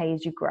ability to pay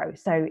as you grow.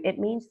 So it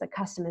means that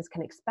customers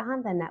can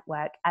expand their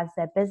network as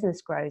their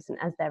business grows and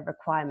as their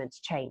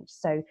requirements change.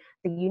 So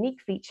the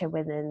unique feature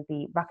within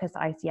the Ruckus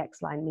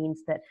ICX line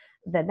means that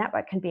the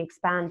network can be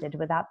expanded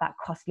without that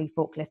costly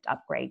forklift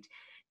upgrade.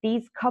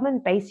 These common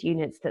base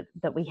units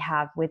that we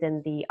have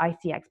within the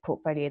ICX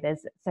portfolio,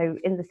 so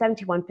in the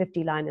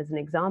 7150 line as an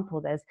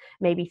example, there's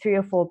maybe 3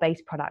 or 4 base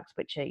products,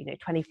 which are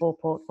 24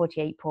 port,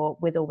 48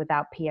 port, with or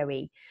without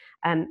PoE.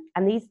 And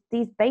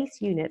these base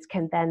units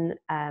can then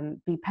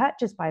be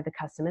purchased by the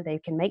customer. They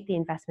can make the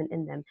investment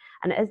in them.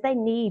 And as they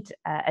need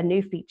a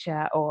new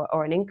feature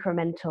or an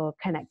incremental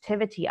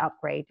connectivity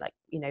upgrade, like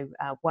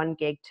 1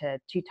 gig to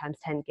 2 times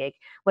 10 gig,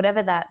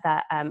 whatever that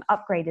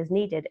upgrade is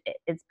needed,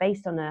 it's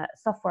based on a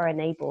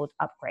software-enabled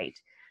upgrade.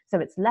 So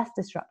it's less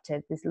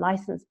disruptive, this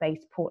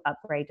license-based port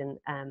upgrade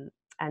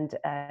and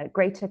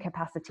greater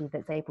capacity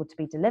that's able to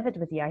be delivered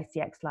with the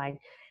ICX line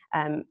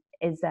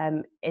is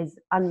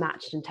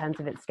unmatched in terms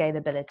of its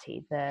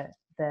scalability.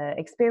 The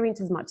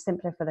experience is much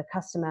simpler for the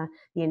customer,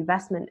 the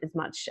investment is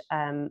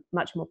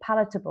much more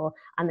palatable,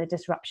 and the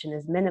disruption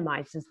is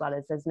minimized, as well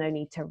as there's no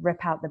need to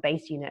rip out the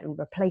base unit and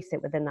replace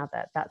it with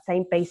another. That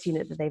same base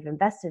unit that they've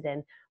invested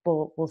in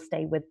will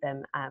stay with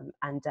them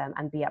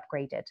and be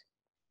upgraded.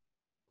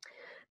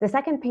 The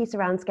second piece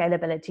around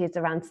scalability is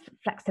around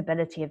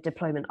flexibility of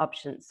deployment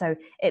options. So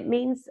it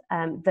means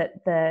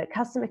that the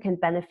customer can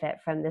benefit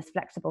from this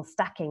flexible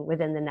stacking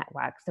within the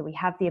network. So we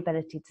have the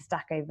ability to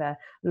stack over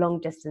long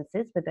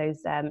distances with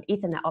those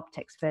Ethernet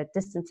optics for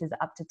distances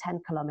up to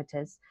 10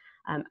 kilometers,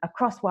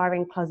 across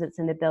wiring closets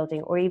in the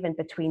building or even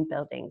between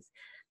buildings.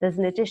 There's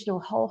an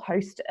additional whole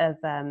host of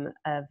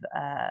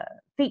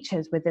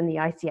features within the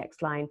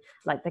ICX line,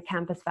 like the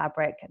campus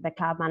fabric, the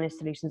cloud managed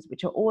solutions,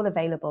 which are all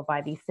available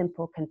by these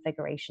simple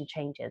configuration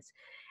changes,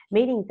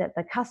 meaning that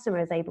the customer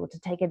is able to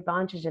take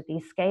advantage of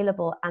these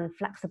scalable and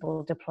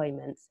flexible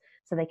deployments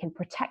so they can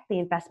protect the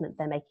investment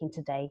they're making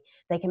today.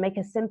 They can make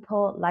a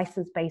simple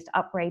license-based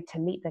upgrade to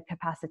meet the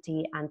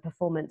capacity and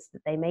performance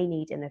that they may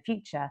need in the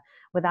future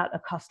without a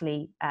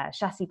costly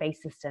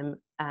chassis-based system,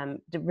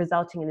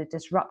 resulting in a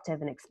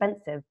disruptive and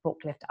expensive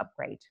forklift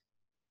upgrade.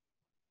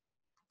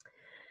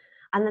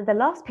 And then the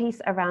last piece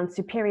around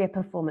superior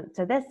performance.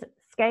 So this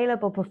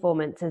scalable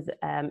performance is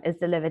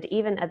delivered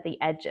even at the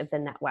edge of the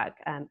network,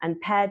 and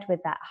paired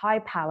with that high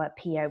power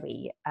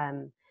PoE,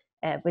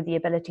 with the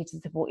ability to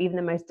support even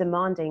the most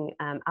demanding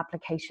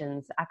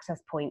applications,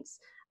 access points,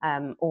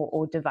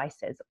 or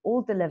devices,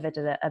 all delivered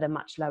at a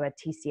much lower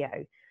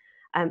TCO.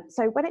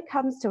 So when it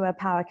comes to a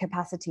power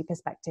capacity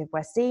perspective,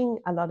 we're seeing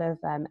a lot of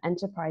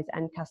enterprise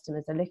end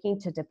customers are looking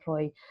to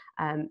deploy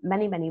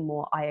many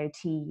more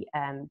IoT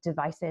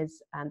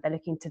devices. They're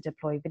looking to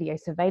deploy video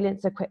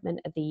surveillance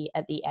equipment at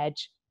the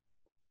edge.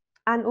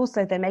 And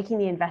also they're making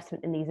the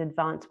investment in these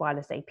advanced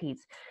wireless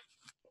APs.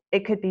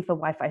 It could be for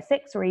Wi-Fi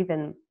 6 or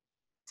even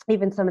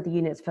some of the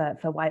units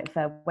for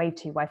Wave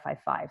 2 Wi-Fi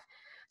 5.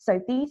 So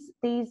these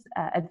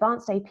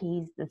advanced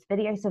APs, this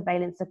video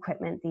surveillance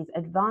equipment, these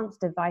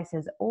advanced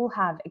devices all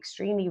have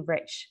extremely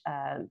rich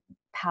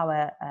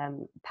power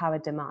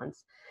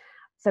demands.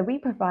 So we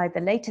provide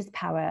the latest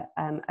power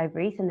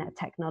over Ethernet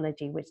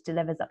technology, which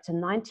delivers up to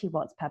 90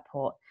 watts per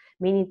port,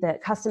 meaning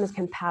that customers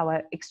can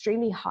power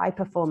extremely high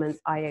performance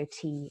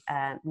IoT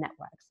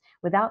networks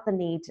without the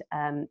need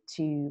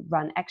to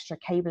run extra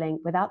cabling,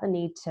 without the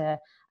need to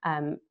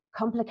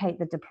complicate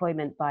the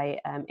deployment by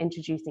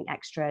introducing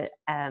extra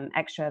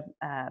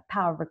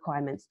power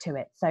requirements to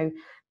it. So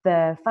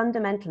the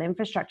fundamental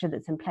infrastructure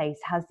that's in place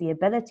has the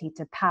ability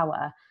to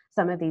power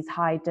some of these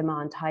high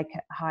demand,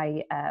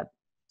 high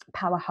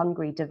power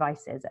hungry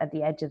devices at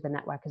the edge of the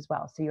network as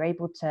well. So you're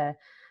able to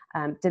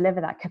deliver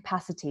that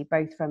capacity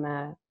both from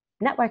a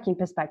networking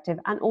perspective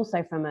and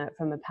also from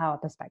a power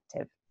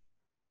perspective.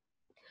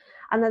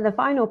 And then the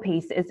final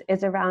piece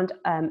is around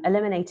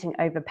eliminating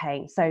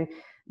overpaying. So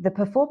the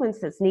performance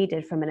that's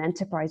needed from an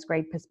enterprise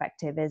grade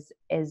perspective is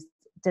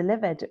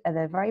delivered at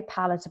a very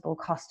palatable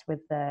cost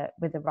with the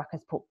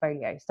Ruckus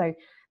portfolio. So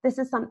this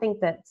is something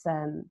that's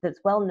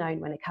well known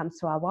when it comes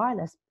to our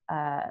wireless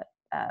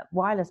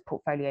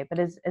portfolio, but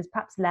is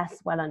perhaps less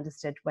well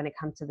understood when it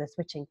comes to the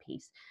switching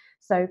piece.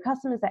 So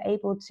customers are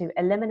able to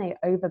eliminate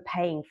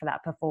overpaying for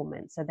that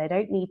performance. So they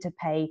don't need to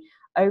pay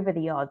over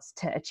the odds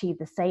to achieve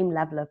the same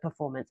level of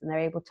performance, and they're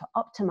able to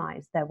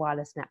optimize their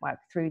wireless network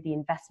through the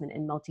investment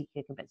in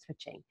multi-gigabit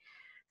switching.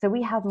 So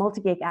we have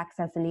multi-gig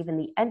access and even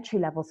the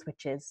entry-level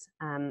switches.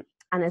 And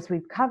as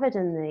we've covered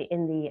in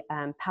the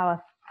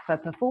power for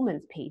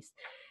performance piece,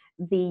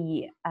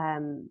 the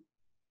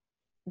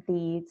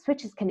the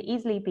switches can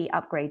easily be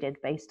upgraded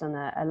based on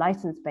a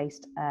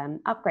license-based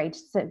upgrade,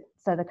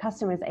 so the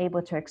customer is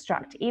able to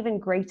extract even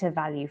greater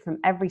value from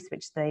every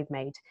switch they've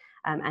made,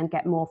 and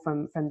get more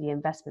from the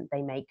investment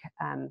they make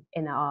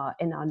in our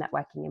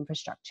networking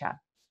infrastructure.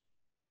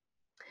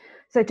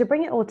 So to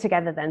bring it all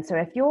together then, so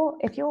if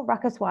your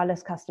Ruckus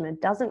Wireless customer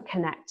doesn't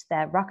connect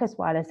their Ruckus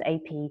Wireless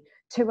AP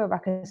to a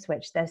Ruckus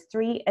switch, there's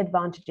 3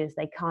 advantages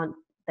they can't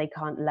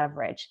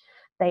leverage.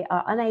 They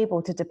are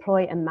unable to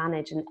deploy and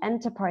manage an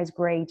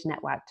enterprise-grade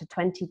network to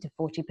 20 to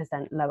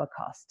 40% lower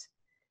cost.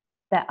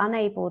 They're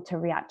unable to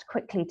react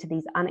quickly to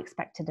these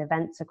unexpected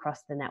events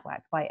across the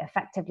network by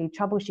effectively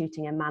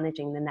troubleshooting and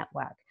managing the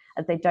network,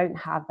 as they don't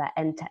have that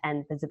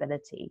end-to-end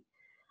visibility.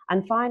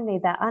 And finally,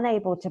 they're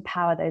unable to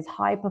power those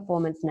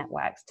high-performance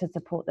networks to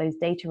support those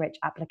data-rich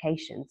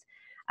applications,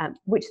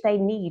 which they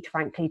need,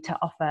 frankly, to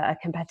offer a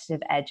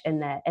competitive edge in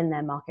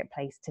their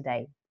marketplace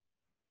today.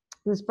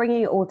 It's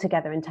bringing it all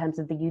together in terms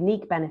of the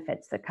unique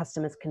benefits that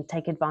customers can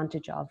take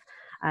advantage of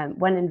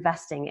when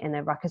investing in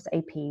a Ruckus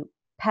AP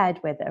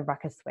paired with a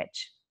Ruckus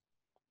switch.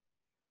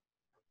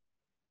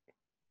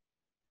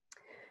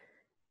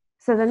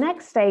 So the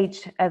next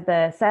stage of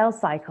the sales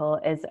cycle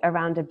is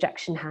around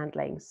objection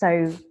handling.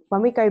 So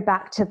when we go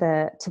back to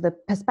the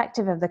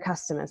perspective of the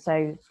customer,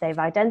 so they've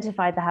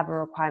identified they have a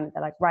requirement,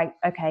 they're like, right,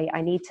 okay,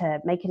 I need to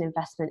make an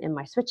investment in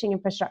my switching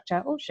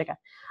infrastructure. Oh, sugar.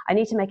 I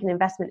need to make an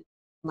investment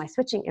in my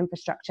switching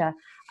infrastructure.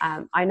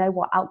 I know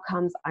what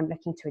outcomes I'm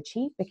looking to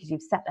achieve because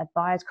you've set a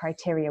buyer's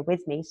criteria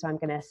with me. So I'm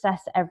going to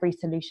assess every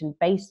solution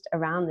based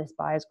around this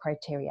buyer's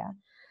criteria.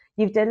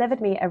 You've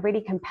delivered me a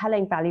really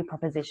compelling value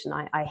proposition.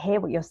 I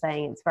hear what you're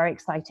saying. It's very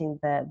exciting,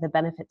 the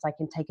benefits I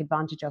can take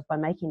advantage of by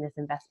making this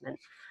investment.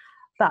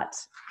 But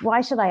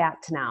why should I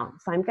act now?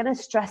 So I'm going to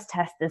stress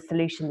test the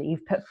solution that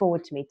you've put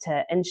forward to me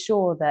to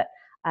ensure that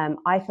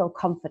I feel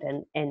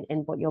confident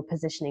in what you're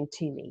positioning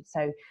to me.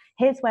 So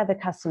here's where the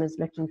customer's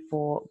looking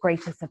for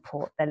greater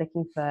support. They're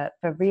looking for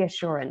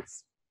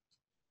reassurance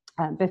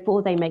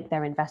before they make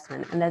their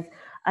investment. And there's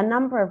a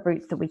number of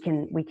routes that we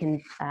can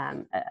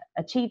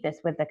achieve this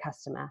with the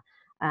customer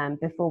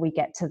before we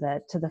get to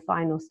the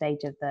final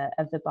stage of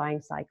the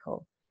buying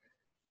cycle.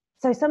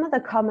 So some of the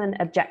common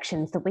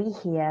objections that we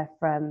hear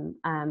from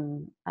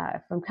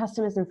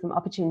customers and from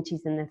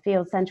opportunities in the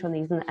field center on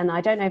these, and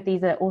I don't know if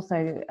these are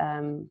also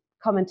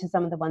common to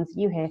some of the ones that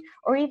you hear,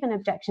 or even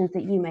objections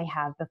that you may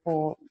have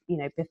before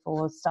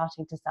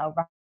starting to sell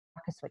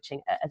Ruckus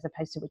switching, as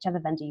opposed to whichever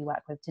vendor you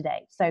work with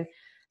today. So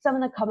some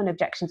of the common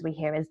objections we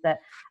hear is that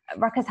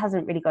Ruckus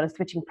hasn't really got a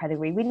switching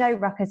pedigree. We know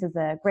Ruckus is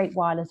a great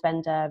wireless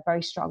vendor,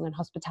 very strong in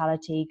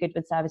hospitality, good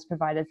with service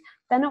providers.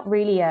 They're not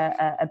really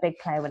a big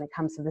player when it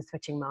comes to the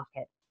switching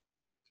market.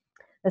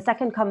 The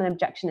second common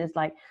objection is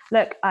like,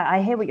 look,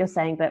 I hear what you're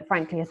saying, but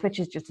frankly, a switch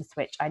is just a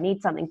switch. I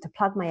need something to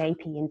plug my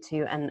AP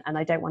into, and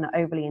I don't want to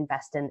overly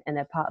invest in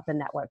a part of the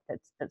network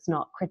that's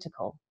not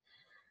critical.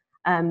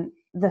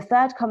 The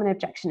third common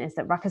objection is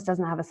that Ruckus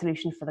doesn't have a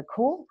solution for the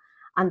core.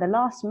 And the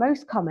last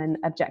most common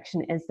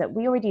objection is that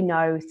we already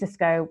know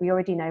Cisco, we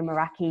already know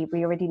Meraki,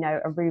 we already know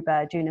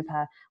Aruba,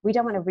 Juniper. We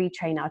don't want to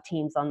retrain our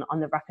teams on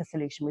the Ruckus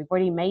solution. We've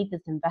already made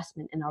this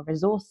investment in our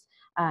resource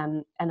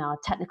and our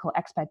technical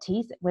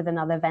expertise with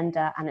another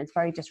vendor, and it's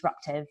very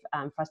disruptive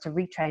for us to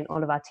retrain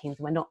all of our teams.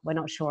 We're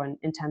not sure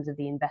in terms of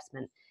the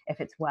investment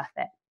if it's worth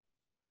it.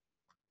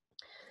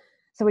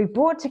 So we've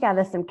brought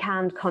together some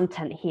canned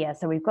content here.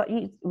 So we've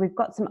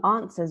got some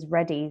answers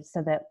ready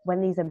so that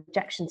when these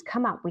objections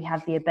come up, we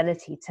have the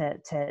ability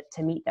to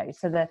meet those.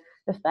 So the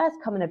first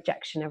common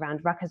objection around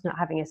Ruckus not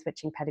having a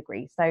switching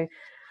pedigree. So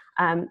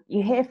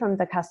you hear from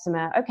the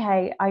customer,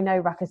 okay, I know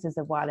Ruckus is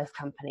a wireless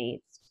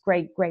company. It's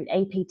great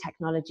AP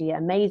technology,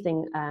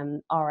 amazing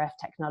RF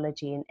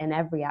technology in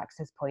every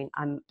access point.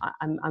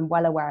 I'm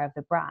well aware of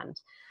the brand.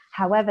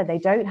 However, they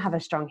don't have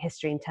a strong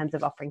history in terms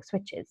of offering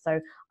switches.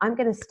 So I'm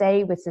going to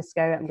stay with Cisco,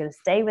 I'm going to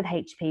stay with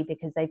HP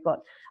because they've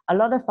got a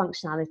lot of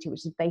functionality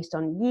which is based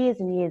on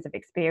years and years of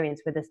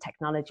experience with this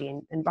technology,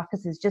 and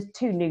Ruckus is just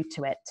too new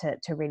to it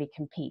to really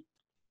compete.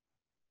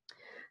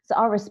 So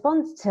our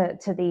response to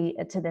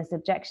this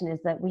objection is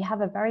that we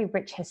have a very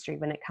rich history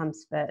when it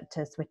comes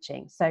to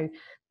switching. So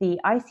the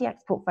ICX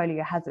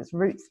portfolio has its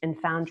roots in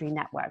Foundry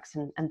networks,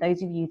 and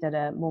those of you that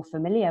are more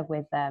familiar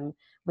with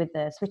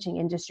the switching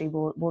industry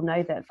will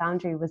know that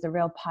Foundry was a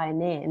real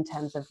pioneer in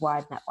terms of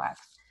wired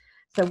networks.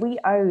 So we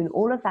own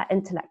all of that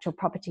intellectual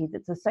property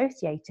that's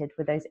associated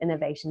with those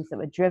innovations that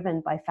were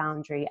driven by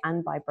Foundry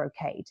and by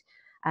Brocade.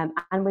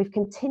 And we've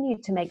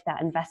continued to make that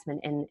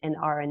investment in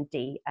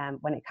R&D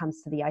when it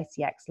comes to the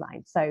ICX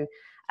line. So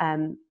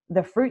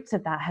the fruits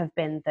of that have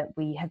been that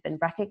we have been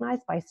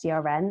recognized by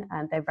CRN,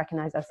 and they've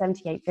recognized our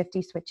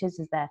 7850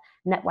 switches as their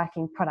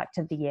networking product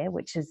of the year,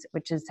 which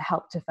has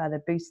helped to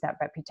further boost that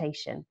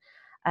reputation.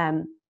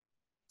 And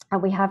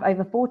we have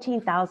over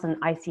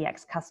 14,000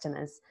 ICX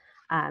customers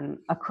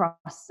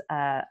across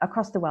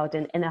the world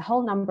in a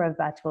whole number of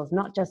verticals,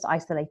 not just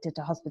isolated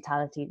to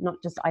hospitality, not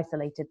just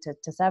isolated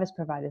to service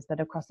providers,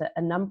 but across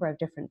a number of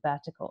different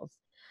verticals.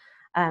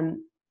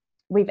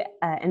 we've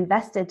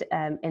invested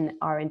in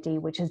R&D,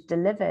 which has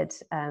delivered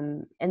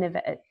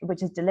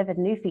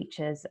new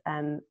features,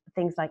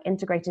 things like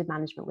integrated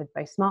management with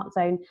both Smart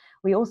Zone.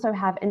 We also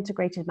have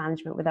integrated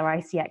management with our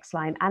ICX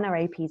line and our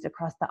APs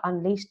across the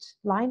Unleashed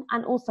line,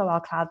 and also our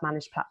cloud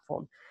managed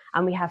platform.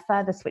 And we have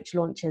further switch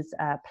launches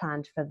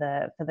planned for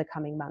the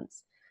coming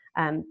months.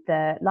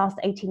 The last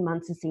 18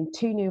 months has seen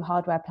 2 new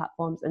hardware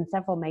platforms and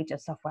several major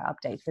software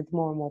updates, with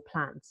more and more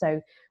planned.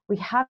 So we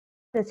have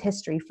this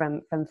history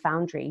from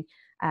Foundry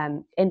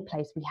in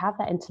place. We have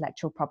that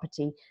intellectual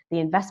property. The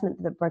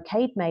investment that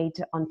Brocade made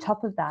on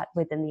top of that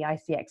within the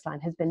ICX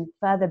line has been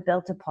further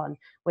built upon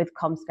with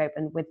CommScope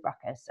and with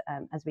Ruckus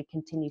as we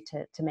continue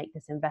to make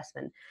this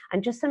investment.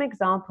 And just some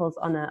examples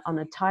on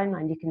a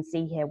timeline you can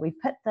see here. We've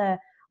put the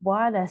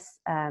wireless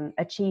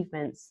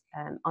achievements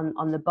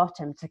on the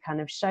bottom to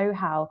kind of show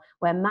how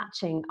we're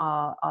matching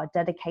our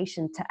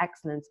dedication to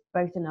excellence,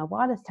 both in our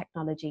wireless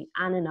technology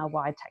and in our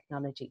wired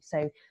technology.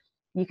 So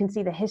you can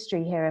see the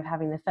history here of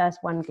having the first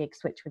 1 gig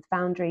switch with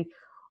Foundry,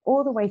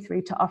 all the way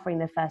through to offering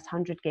the first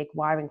 100 gig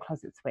wiring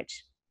closet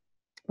switch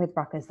with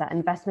Ruckus. That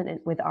investment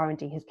with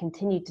R&D has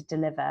continued to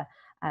deliver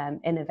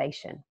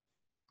innovation.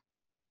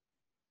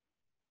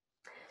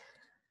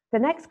 The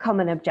next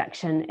common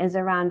objection is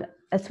around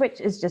a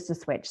switch is just a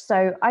switch.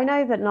 So I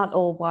know that not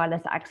all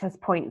wireless access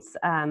points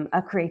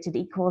are created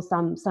equal.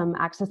 Some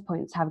access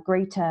points have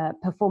greater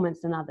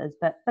performance than others,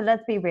 but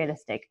let's be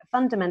realistic.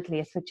 Fundamentally,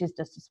 a switch is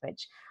just a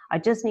switch. I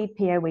just need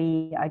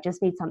PoE. I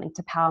just need something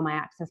to power my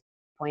access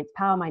points,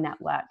 power my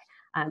network.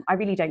 I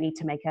really don't need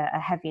to make a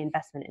heavy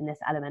investment in this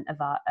element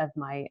of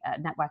my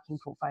networking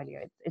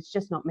portfolio. It's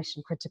just not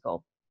mission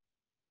critical.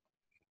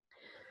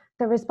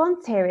 The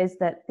response here is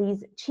that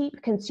these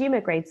cheap consumer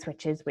grade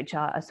switches, which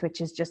are a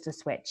switch is just a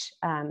switch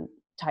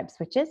type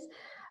switches,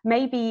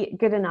 may be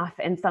good enough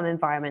in some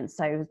environments.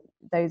 So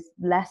those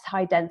less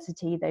high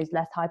density, those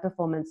less high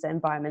performance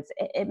environments,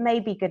 it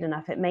may be good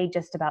enough. It may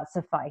just about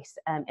suffice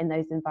in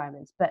those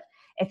environments. But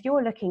if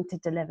you're looking to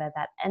deliver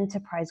that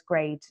enterprise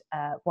grade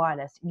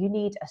wireless, you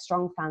need a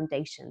strong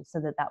foundation so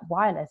that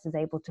wireless is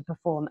able to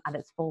perform at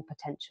its full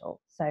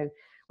potential. So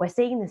we're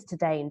seeing this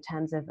today in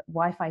terms of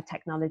Wi-Fi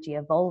technology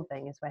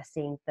evolving, as we're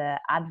seeing the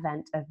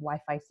advent of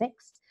Wi-Fi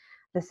 6.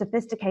 The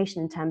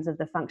sophistication in terms of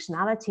the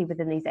functionality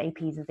within these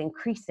APs is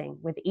increasing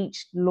with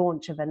each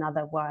launch of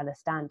another wireless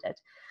standard.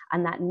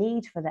 And that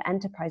need for the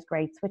enterprise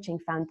grade switching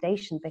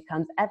foundation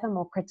becomes ever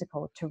more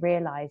critical to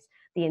realize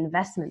the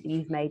investment that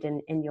you've made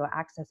in your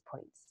access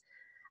points.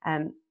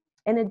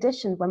 In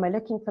addition, when we're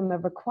looking from a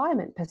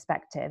requirement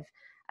perspective,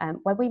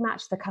 when we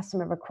match the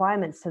customer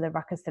requirements to the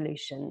Ruckus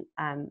solution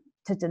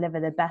to deliver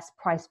the best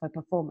price for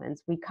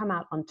performance, we come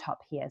out on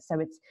top here.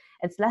 So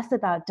it's less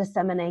about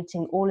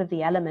disseminating all of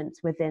the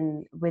elements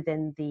within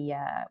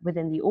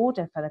the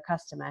order for the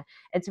customer.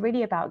 It's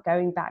really about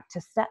going back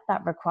to set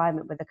that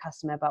requirement with the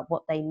customer about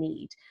what they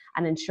need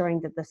and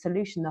ensuring that the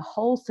solution, the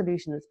whole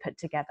solution that's put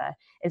together,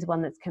 is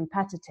one that's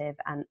competitive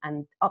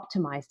and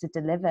optimized to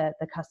deliver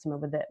the customer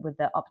with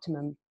the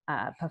optimum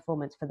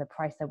performance for the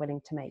price they're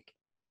willing to make.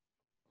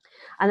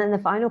 And then the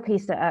final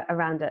piece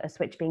around a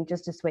switch being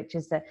just a switch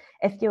is that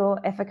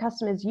if a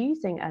customer is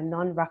using a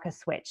non-Ruckus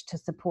switch to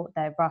support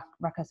their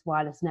Ruckus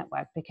wireless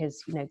network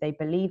because they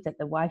believe that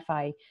the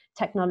Wi-Fi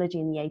technology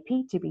in the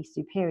AP to be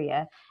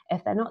superior,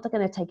 if they're not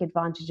going to take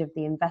advantage of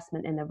the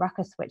investment in the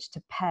Ruckus switch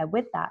to pair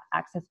with that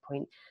access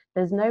point,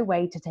 there's no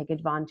way to take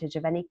advantage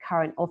of any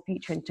current or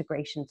future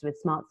integrations with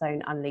Smart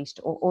Zone, Unleashed,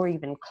 or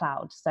even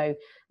cloud. So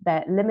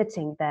they're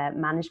limiting their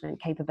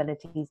management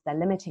capabilities, they're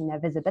limiting their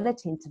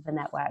visibility into the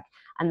network,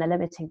 and they're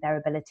limiting their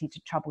ability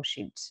to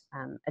troubleshoot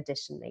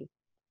additionally.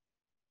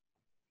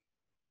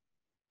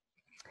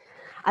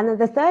 And then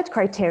the third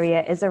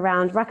criteria is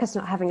around Ruckus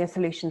not having a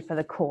solution for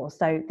the core.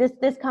 So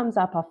this comes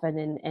up often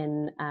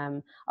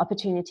in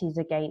opportunities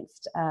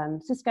against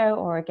Cisco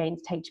or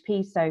against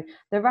HP. So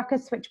the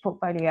Ruckus switch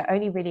portfolio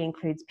only really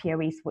includes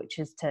PoE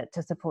switches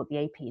to support the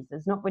APs.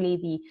 There's not really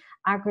the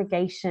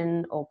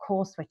aggregation or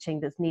core switching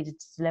that's needed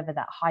to deliver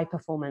that high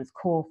performance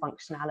core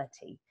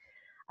functionality.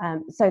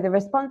 So the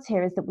response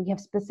here is that we have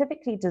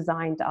specifically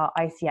designed our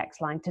ICX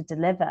line to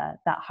deliver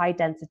that high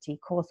density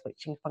core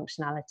switching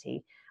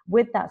functionality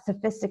with that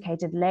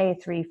sophisticated layer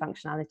 3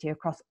 functionality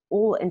across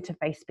all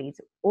interface speeds,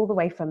 all the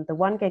way from the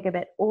 1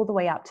 gigabit all the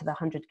way up to the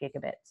 100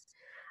 gigabits.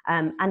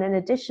 And in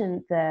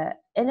addition, the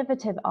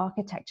innovative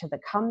architecture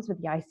that comes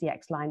with the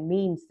ICX line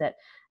means that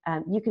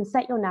you can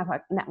set your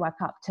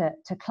network up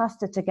to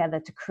cluster together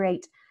to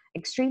create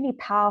extremely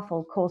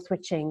powerful core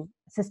switching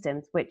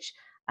systems, which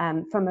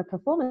from a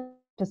performance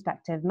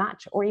perspective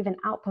match or even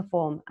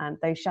outperform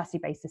those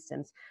chassis-based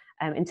systems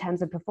in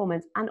terms of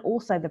performance, and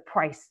also the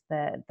price,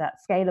 that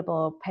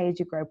scalable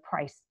pay-as-you-grow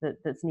price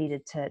that's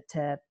needed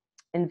to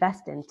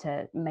invest in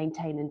to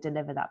maintain and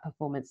deliver that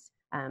performance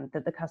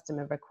that the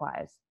customer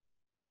requires.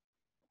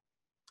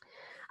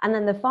 And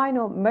then the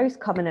final most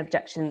common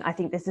objection, I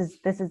think this is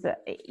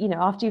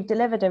after you've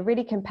delivered a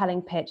really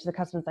compelling pitch, the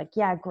customer's like,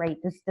 yeah,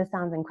 great, this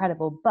sounds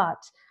incredible,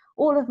 but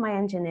all of my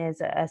engineers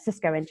are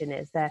Cisco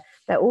engineers. They're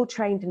all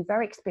trained and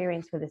very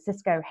experienced with the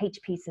Cisco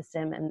HP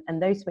system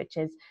and those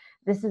switches.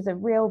 This is a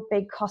real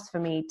big cost for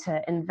me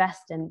to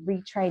invest in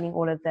retraining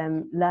all of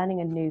them,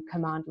 learning a new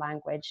command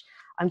language.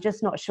 I'm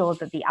just not sure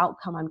that the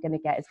outcome I'm going to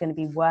get is going to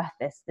be worth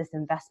this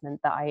investment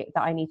that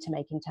I need to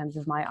make in terms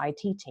of my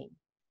IT team.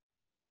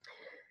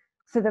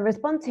 So the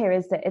response here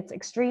is that it's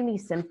extremely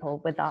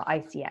simple with our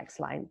ICX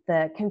line.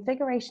 The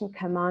configuration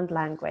command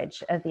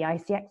language of the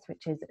ICX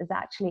switches is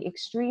actually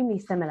extremely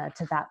similar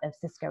to that of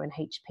Cisco and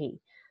HP.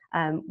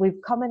 We've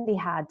commonly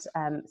had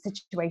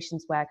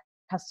situations where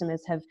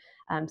customers have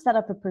set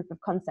up a proof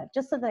of concept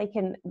just so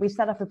we've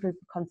set up a proof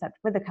of concept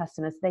with the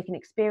customer so they can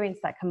experience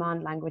that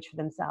command language for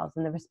themselves.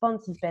 And the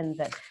response has been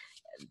that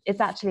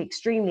it's actually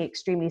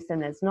extremely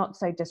similar. It's not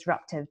so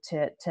disruptive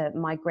to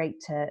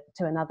migrate to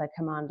another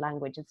command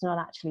language. It's not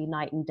actually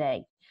night and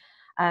day.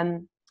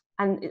 And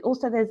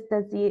also there's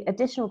the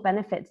additional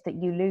benefits that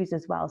you lose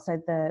as well.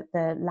 So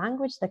the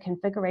language, the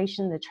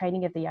configuration, the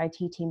training of the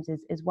IT teams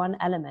is one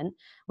element,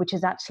 which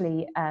is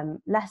actually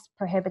less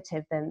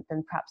prohibitive than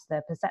perhaps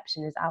the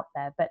perception is out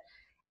there. But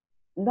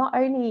not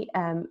only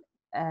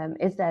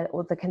is there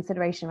all the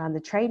consideration around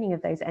the training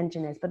of those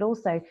engineers, but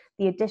also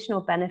the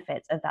additional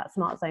benefits of that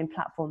smart zone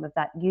platform, of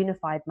that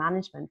unified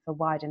management for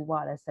wired and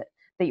wireless that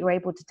you're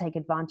able to take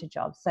advantage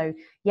of. So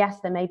yes,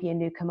 there may be a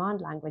new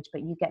command language,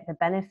 but you get the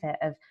benefit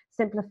of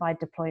simplified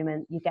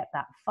deployment, you get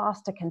that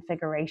faster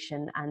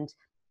configuration and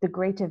the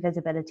greater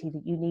visibility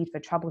that you need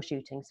for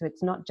troubleshooting. So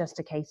it's not just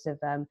a case of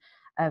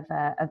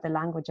the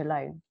language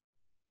alone.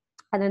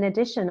 And in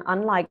addition,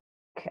 unlike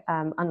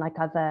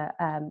other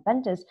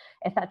vendors,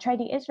 if that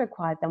training is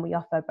required, then we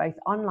offer both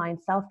online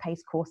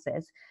self-paced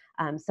courses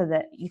so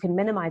that you can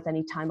minimize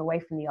any time away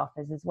from the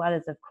office, as well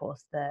as, of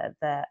course,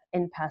 the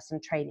in-person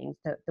trainings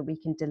that we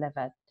can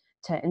deliver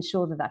to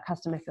ensure that that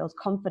customer feels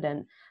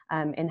confident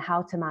in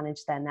how to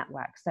manage their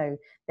network. So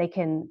they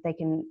can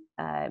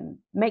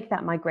make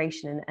that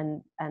migration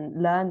and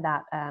learn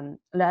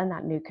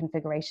that new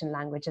configuration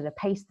language at a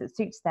pace that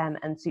suits them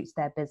and suits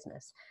their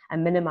business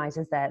and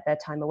minimizes their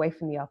time away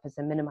from the office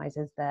and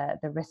minimizes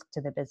the risk to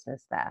the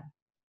business there.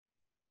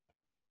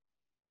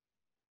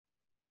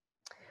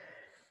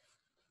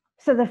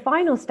 So the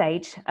final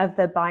stage of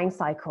the buying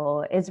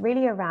cycle is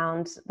really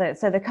around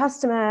the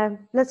customer.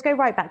 Let's go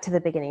right back to the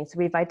beginning. So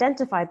we've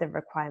identified the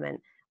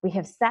requirement. We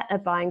have set a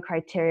buying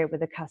criteria with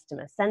the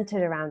customer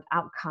centered around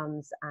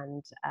outcomes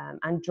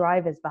and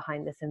drivers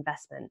behind this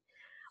investment.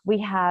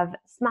 We have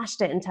smashed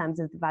it in terms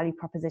of the value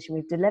proposition.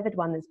 We've delivered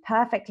one that's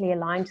perfectly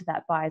aligned to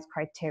that buyer's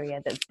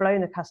criteria, that's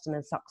blown the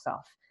customer's socks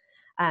off.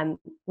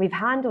 We've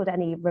handled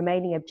any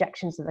remaining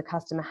objections that the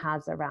customer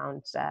has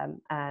around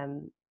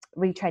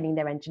retraining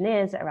their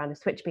engineers, around a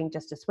switch being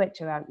just a switch,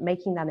 around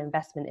making that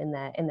investment in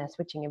their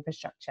switching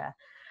infrastructure.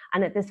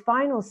 And at this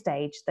final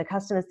stage, the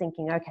customer's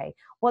thinking, okay,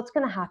 what's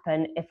going to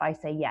happen if I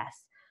say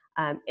yes?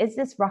 Is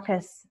this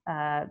Ruckus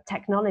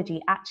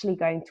technology actually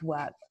going to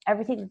work?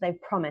 Everything that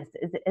they've promised,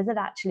 is it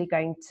actually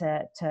going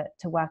to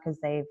work as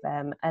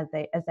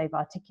they've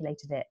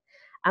articulated it?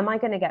 Am I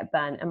going to get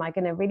burnt? Am I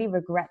going to really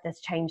regret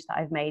this change that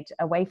I've made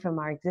away from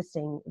our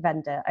existing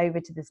vendor over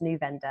to this new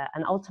vendor?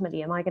 And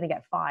ultimately, am I going to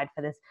get fired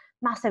for this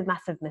massive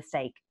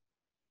mistake?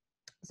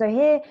 So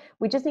here,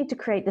 we just need to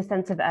create the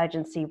sense of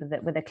urgency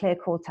with a clear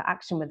call to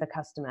action with the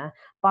customer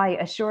by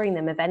assuring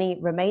them of any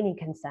remaining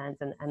concerns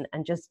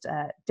and just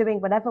doing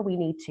whatever we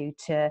need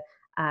to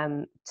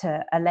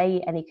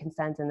allay any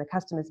concerns in the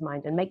customer's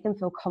mind and make them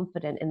feel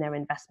confident in their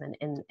investment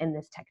in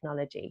this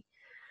technology.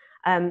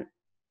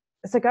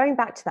 So going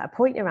back to that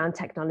point around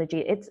technology,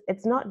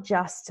 it's not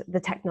just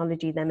the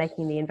technology they're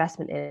making the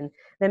investment in.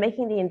 They're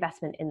making the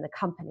investment in the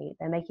company.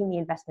 They're making the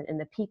investment in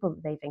the people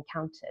that they've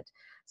encountered.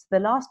 So the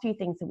last few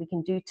things that we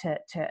can do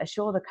to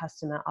assure the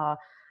customer are,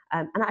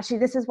 and actually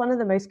this is one of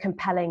the most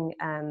compelling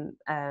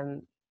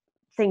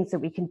things that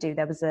we can do.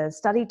 There was a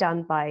study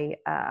done by,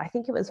 I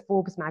think it was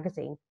Forbes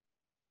magazine,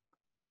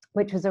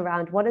 which was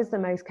around what is the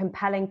most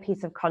compelling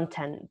piece of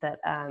content that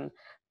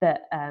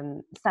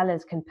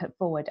sellers can put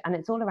forward, and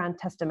it's all around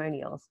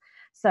testimonials.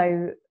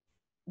 So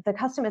the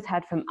customers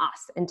heard from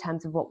us in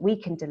terms of what we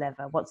can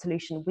deliver, what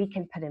solution we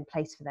can put in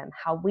place for them,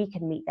 how we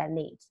can meet their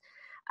needs.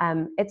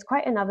 It's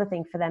quite another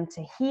thing for them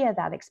to hear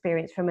that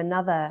experience from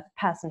another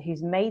person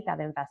who's made that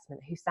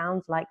investment, who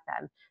sounds like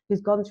them,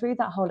 who's gone through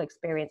that whole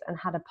experience and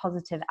had a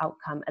positive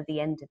outcome at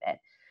the end of it.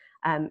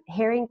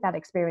 Hearing that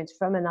experience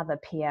from another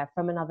peer,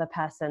 from another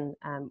person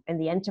in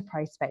the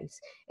enterprise space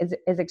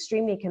is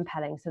extremely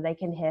compelling, so they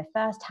can hear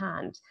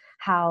firsthand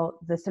how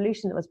the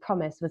solution that was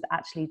promised was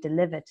actually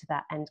delivered to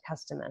that end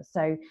customer.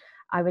 So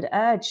I would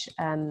urge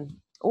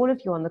all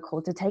of you on the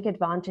call to take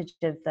advantage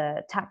of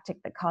the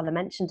tactic that Carla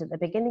mentioned at the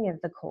beginning of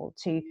the call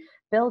to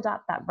build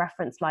up that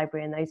reference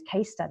library and those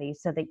case studies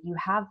so that you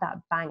have that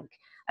bank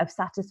of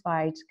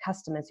satisfied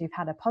customers who've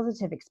had a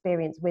positive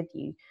experience with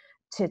you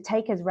to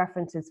take as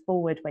references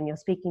forward when you're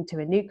speaking to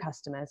a new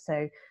customer.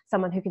 So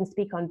someone who can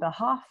speak on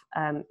behalf,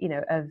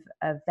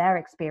 of their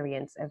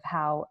experience of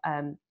how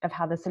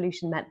the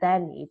solution met their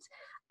needs,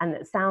 and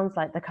that sounds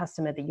like the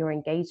customer that you're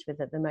engaged with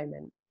at the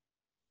moment.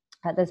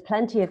 There's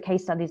plenty of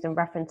case studies and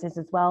references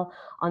as well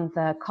on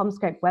the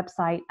CommScope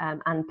website,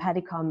 and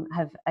Purdicom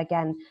have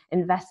again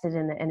invested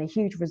in a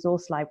huge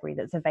resource library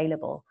that's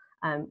available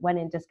when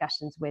in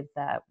discussions with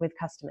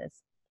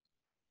customers.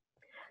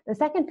 The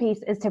second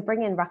piece is to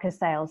bring in Ruckus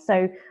sales.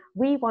 So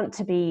we want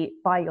to be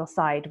by your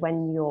side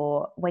when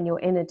you're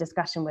in a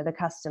discussion with a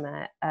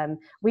customer.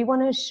 We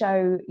want to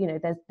show,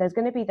 there's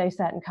going to be those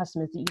certain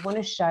customers that you want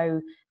to show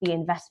the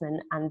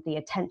investment and the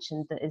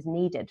attention that is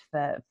needed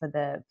for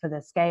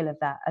the scale of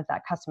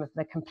that customer,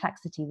 for the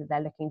complexity that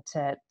they're looking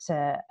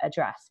to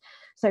address.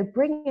 So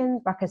bring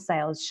in Ruckus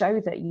sales, show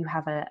that you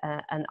have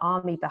an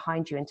army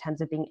behind you in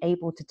terms of being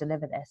able to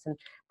deliver this, and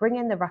bring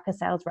in the Ruckus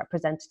sales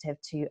representative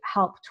to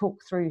help talk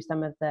through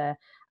some of the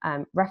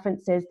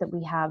references that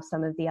we have,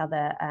 some of the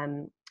other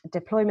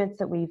deployments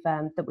that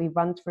we've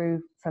run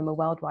through from a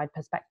worldwide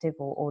perspective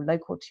or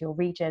local to your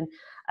region,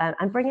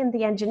 and bring in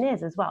the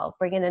engineers as well.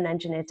 Bring in an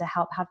engineer to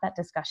help have that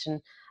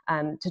discussion,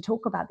 to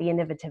talk about the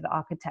innovative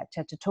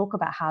architecture, to talk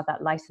about how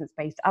that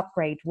license-based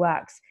upgrade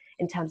works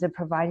in terms of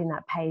providing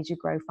that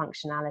pay-as-you-grow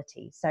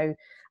functionality. So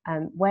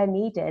where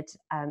needed,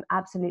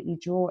 absolutely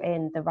draw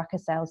in the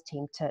Ruckus sales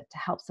team to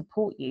help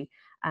support you,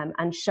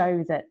 and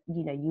show that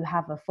you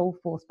have a full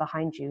force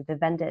behind you. The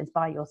vendor is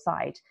by your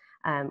side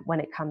when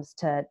it comes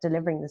to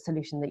delivering the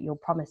solution that you're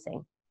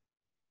promising.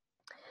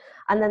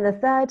 And then the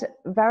third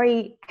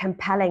very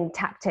compelling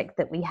tactic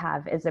that we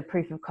have is a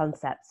proof of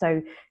concept.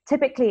 So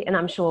typically, and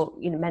I'm sure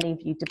many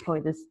of you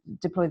deploy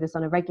this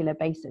on a regular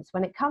basis,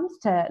 when it comes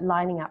to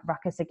lining up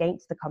Ruckus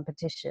against the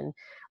competition,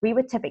 we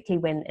would typically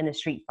win in a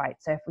street fight.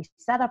 So if we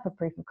set up a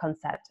proof of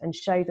concept and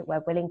show that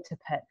we're willing to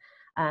put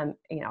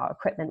our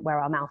equipment where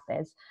our mouth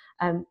is,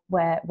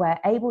 we're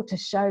able to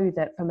show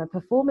that from a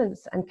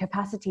performance and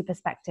capacity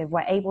perspective,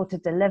 we're able to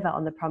deliver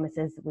on the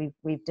promises that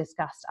we've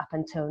discussed up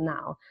until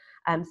now.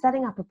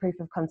 Setting up a proof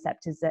of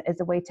concept is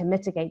a way to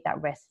mitigate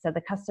that risk, so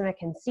the customer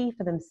can see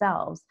for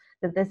themselves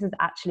that this is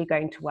actually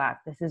going to work.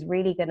 This is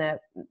really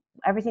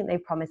everything they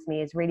promised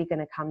me is really going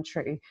to come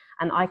true,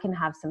 and I can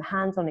have some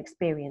hands-on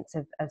experience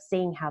of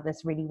seeing how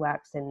this really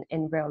works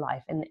in real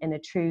life, in a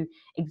true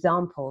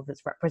example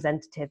that's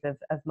representative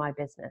of my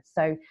business.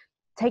 So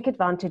take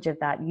advantage of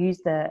that.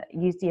 Use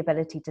the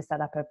ability to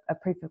set up a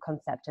proof of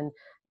concept and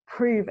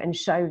prove and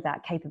show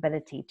that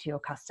capability to your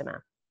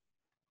customer.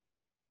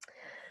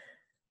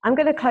 I'm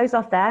going to close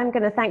off there. I'm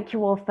going to thank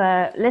you all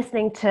for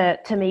listening to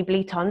me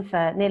bleat on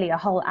for nearly a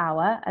whole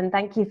hour, and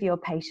thank you for your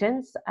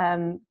patience.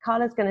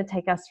 Carla's going to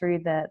take us through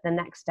the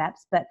next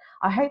steps, but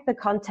I hope the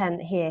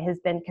content here has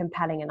been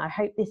compelling, and I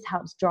hope this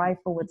helps drive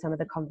forward some of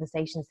the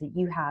conversations that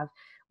you have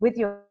with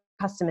your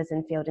customers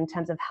in field in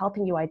terms of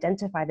helping you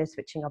identify those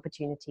switching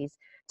opportunities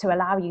to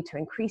allow you to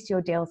increase your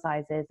deal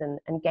sizes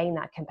and gain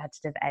that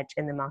competitive edge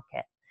in the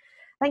market.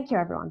 Thank you,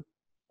 everyone.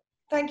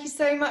 Thank you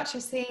so much,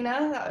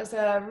 Hasina. That was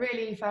a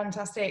really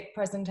fantastic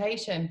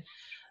presentation,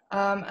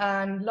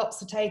 and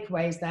lots of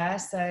takeaways there.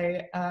 So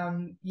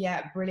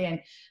yeah, brilliant.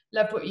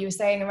 Loved what you were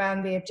saying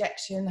around the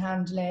objection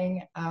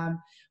handling.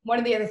 One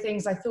of the other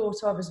things I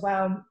thought of as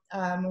well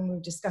when we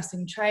were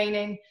discussing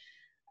training,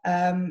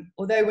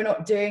 although we're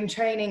not doing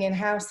training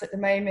in-house at the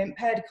moment,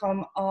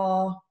 Purdicom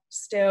are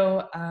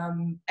still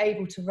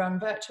able to run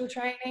virtual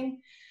training.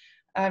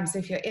 So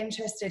if you're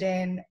interested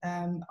in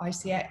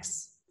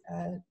ICX,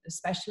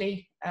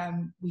 especially,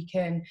 we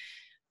can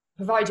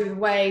provide you with a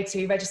way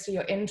to register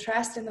your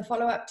interest in the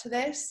follow-up to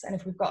this, and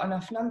if we've got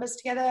enough numbers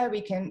together, we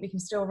can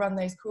still run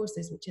those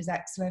courses, which is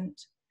excellent.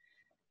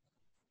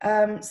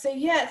 So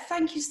yeah,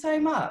 thank you so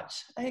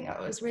much. I think that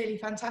was really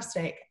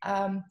fantastic.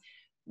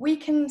 We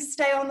can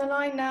stay on the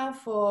line now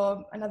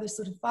for another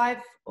sort of 5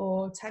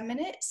 or 10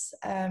 minutes,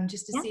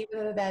 just to see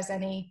whether there's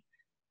any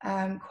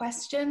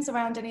questions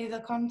around any of the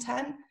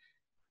content,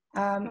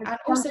 and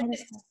also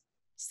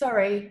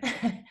sorry.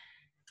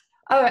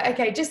 Oh,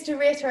 okay, just to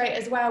reiterate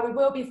as well, we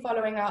will be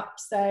following up,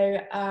 so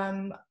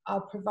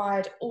I'll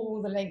provide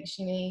all the links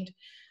you need.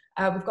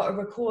 We've got a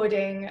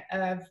recording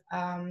of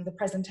the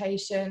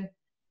presentation.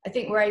 I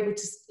think we're able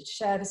to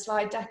share the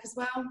slide deck as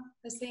well,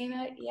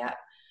 Hasina. Yeah.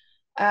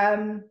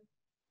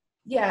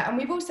 Yeah, and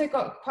we've also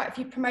got quite a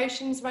few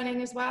promotions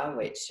running as well,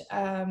 which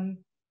are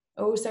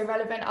also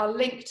relevant. I'll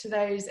link to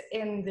those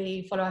in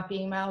the follow-up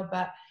email,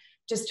 but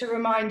just to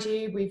remind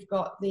you, we've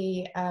got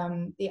the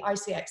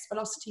ICX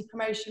Velocity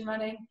promotion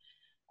running,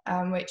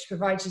 which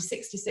provides you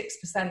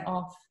 66%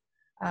 off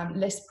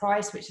list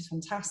price, which is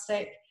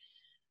fantastic.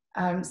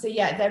 So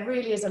yeah, there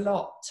really is a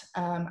lot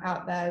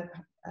out there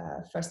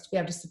for us to be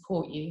able to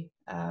support you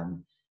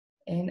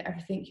in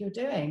everything you're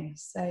doing.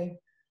 So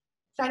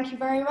thank you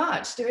very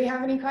much. Do we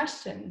have any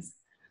questions?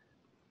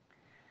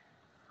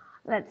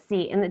 Let's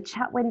see, in the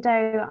chat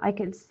window, I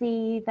could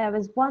see there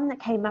was one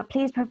that came up.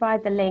 Please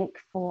provide the link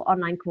for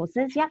online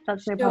courses. Yep,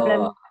 that's no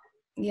problem.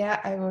 Yeah,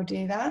 I will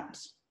do that.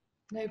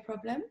 No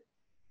problem.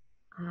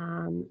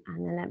 And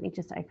then let me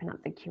just open up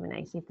the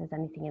Q&A, see if there's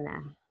anything in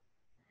there.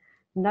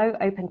 No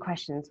open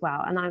questions.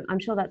 Wow, and I'm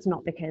sure that's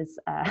not because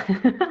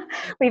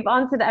we've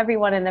answered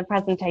everyone in the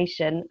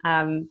presentation.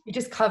 You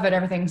just covered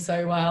everything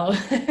so well.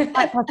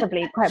 Quite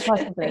possibly, quite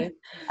possibly.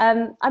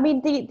 I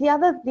mean,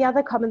 the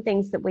other common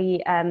things that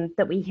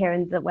we hear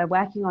and that we're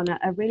working on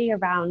are really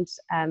around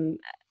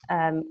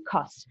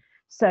cost.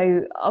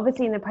 So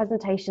obviously in the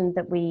presentation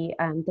that we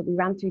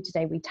ran through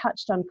today, we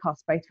touched on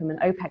cost both from an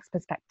OPEX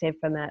perspective,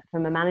 from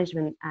a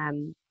management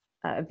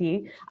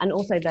view, and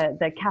also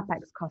the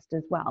CapEx cost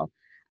as well.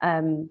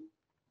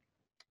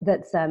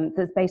 That's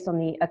based on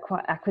the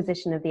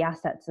acquisition of the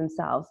assets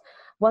themselves.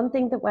 One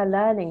thing that we're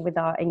learning with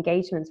our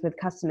engagements with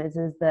customers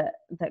is that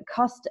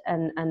cost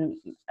and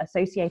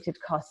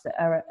associated costs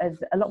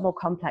is a lot more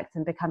complex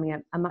and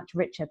becoming a much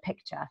richer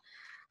picture.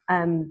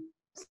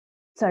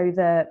 So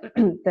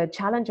the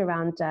challenge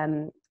around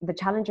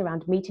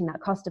meeting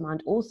that cost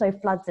demand also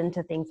floods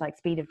into things like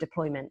speed of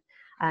deployment.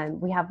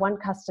 We have one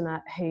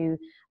customer who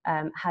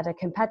had a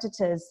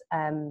competitor's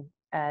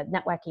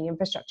networking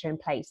infrastructure in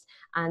place,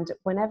 and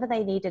whenever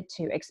they needed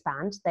to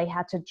expand, they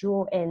had to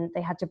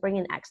bring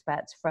in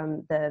experts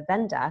from the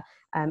vendor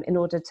in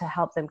order to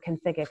help them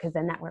configure, because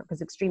their network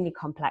was extremely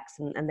complex,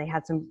 and they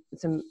had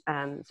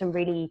some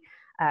really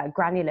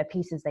granular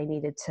pieces they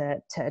needed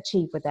to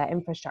achieve with their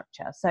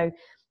infrastructure. So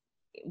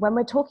when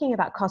we're talking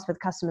about cost with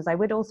customers, I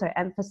would also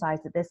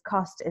emphasize that this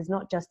cost is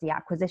not just the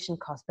acquisition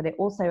cost, but it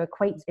also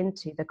equates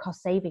into the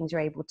cost savings you're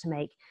able to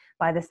make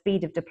by the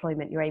speed of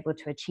deployment you're able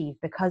to achieve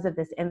because of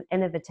this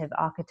innovative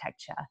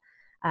architecture.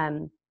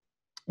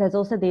 There's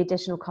also the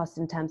additional cost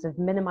in terms of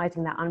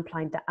minimizing that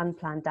unplanned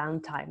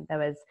downtime. There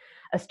was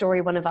a story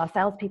one of our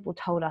salespeople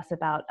told us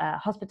about a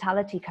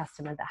hospitality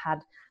customer that had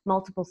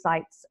multiple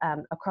sites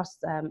across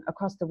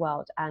the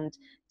world, and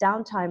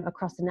downtime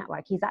across the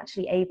network. He's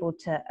actually able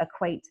to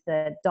equate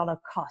the dollar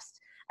cost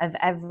of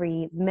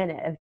every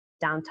minute of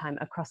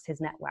downtime across his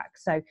network.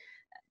 So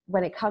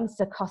when it comes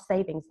to cost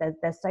savings,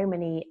 there's so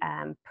many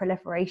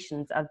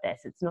proliferations of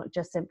this. It's not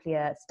just simply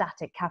a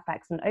static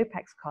CapEx and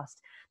OPEX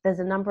cost. There's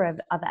a number of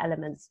other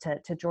elements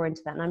to draw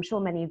into that. And I'm sure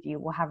many of you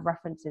will have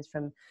references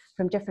from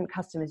different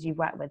customers you've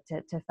worked with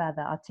to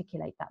further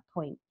articulate that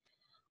point.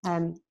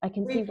 I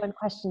can see one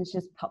question's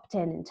just popped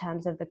in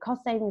terms of the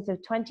cost savings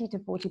of 20 to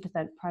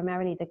 40%,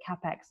 primarily the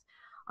CapEx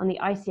on the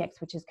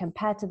ICX, which is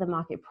compared to the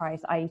market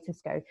price, i.e.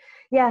 Cisco.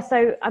 Yeah,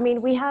 so I mean,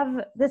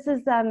 this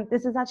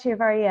is actually a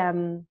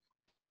very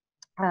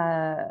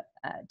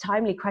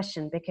timely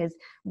question, because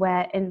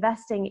we're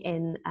investing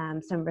in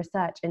some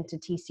research into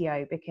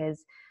TCO,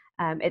 because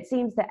it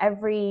seems that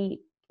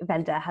every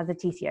vendor has a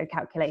TCO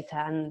calculator,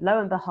 and lo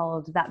and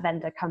behold, that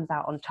vendor comes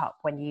out on top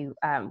when you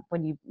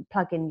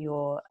plug in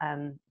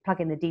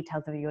the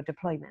details of your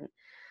deployment.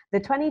 The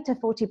 20 to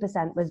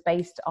 40% was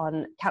based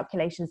on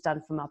calculations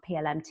done from our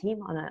PLM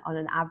team on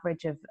an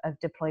average of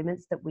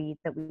deployments that we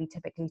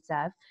typically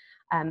serve.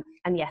 And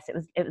yes,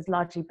 it was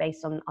largely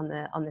based on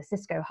the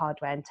Cisco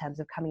hardware in terms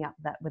of coming up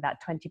with that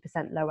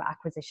 20% lower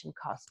acquisition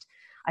cost.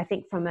 I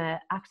think from an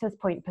access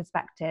point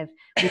perspective,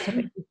 we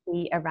typically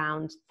see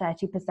around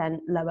 30%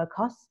 lower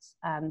costs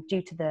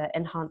due to the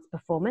enhanced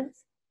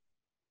performance.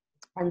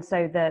 And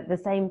so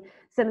the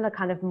similar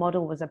kind of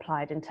model was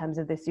applied in terms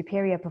of the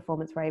superior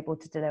performance we're able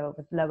to deliver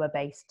with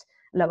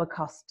lower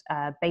cost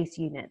base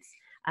units.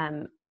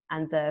 And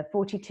the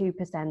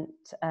 42%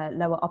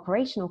 lower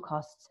operational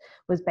costs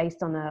was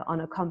based on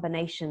a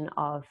combination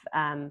of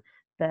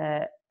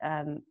the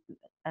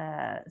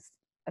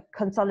a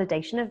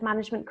consolidation of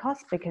management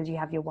costs, because you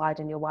have your wired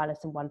and your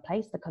wireless in one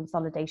place, the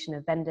consolidation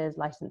of vendors,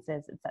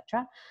 licenses,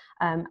 etc.,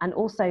 and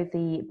also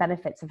the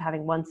benefits of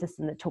having one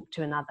system that talks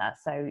to another,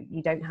 so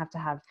you don't have to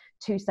have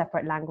two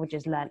separate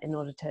languages learned in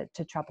order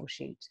to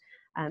troubleshoot.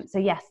 So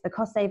yes, the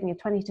cost saving of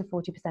 20 to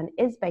 40%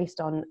 is based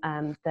on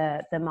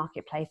the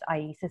marketplace,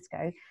 i.e.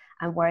 Cisco,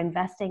 and we're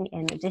investing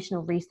in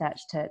additional research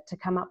to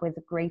come up with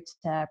great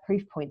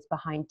proof points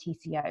behind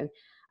TCO.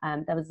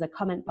 There was a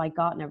comment by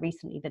Gartner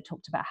recently that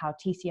talked about how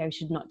TCO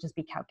should not just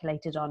be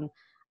calculated on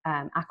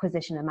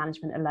acquisition and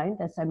management alone.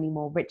 There's so many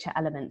more richer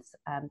elements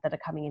that are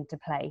coming into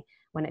play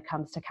when it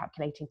comes to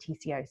calculating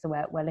TCO. So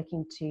we're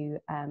looking to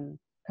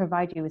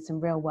provide you with some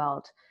real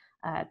world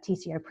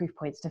TCO proof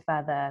points to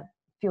further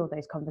fuel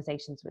those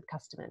conversations with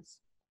customers.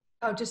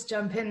 I'll just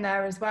jump in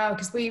there as well,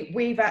 because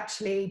we've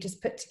actually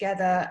just put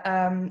together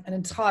an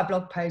entire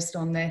blog post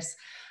on this.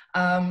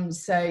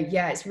 So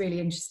yeah, it's really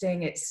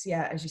interesting. It's,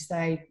 yeah, as you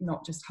say,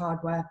 not just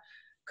hardware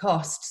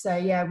cost. So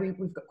yeah, we've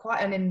got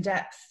quite an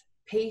in-depth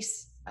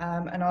piece,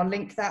 and I'll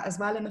link that as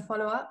well in the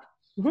follow-up.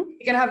 Mm-hmm.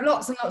 You're gonna have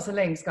lots and lots of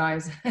links,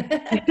 guys.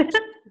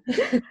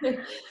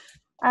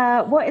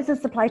 What is the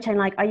supply chain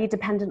like? Are you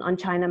dependent on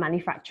China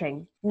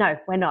manufacturing? No,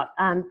 we're not.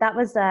 That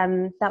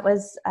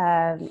was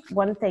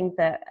one thing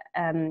that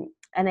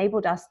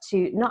enabled us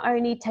to not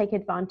only take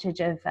advantage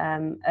of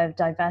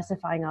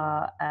diversifying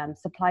our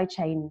supply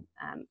chain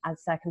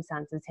as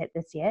circumstances hit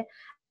this year,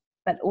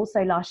 but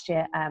also last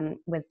year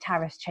with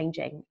tariffs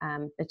changing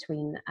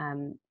between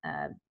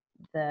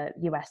the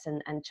US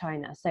and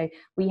China. So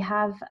we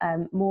have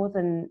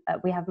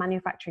we have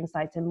manufacturing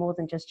sites in more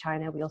than just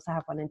China. We also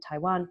have one in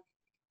Taiwan.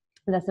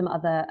 There's some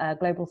other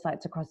global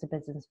sites across the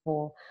business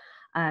for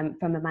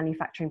from a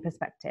manufacturing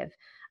perspective.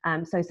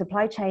 So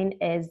supply chain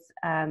is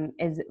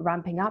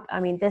ramping up. I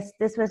mean,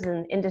 this was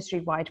an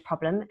industry-wide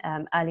problem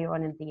earlier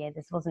on in the year.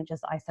 This wasn't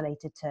just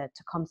isolated to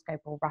CommScope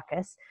or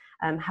Ruckus.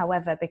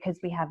 However, because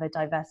we have a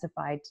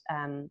diversified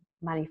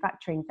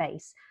manufacturing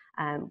base,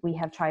 we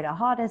have tried our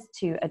hardest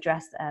to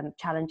address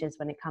challenges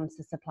when it comes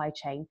to supply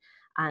chain,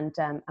 and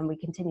we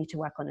continue to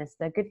work on this.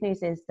 The good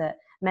news is that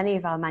many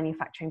of our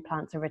manufacturing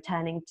plants are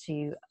returning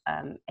to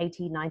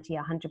 80, 90,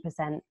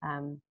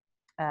 100%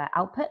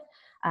 output.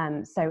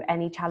 So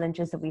any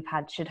challenges that we've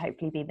had should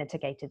hopefully be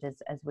mitigated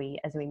as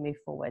we move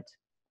forward.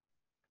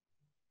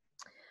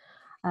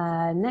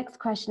 Next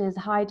question is,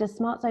 hi, does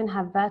SmartZone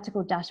have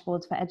vertical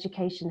dashboards for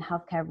education,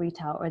 healthcare,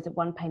 retail, or is it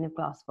one pane of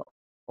glass for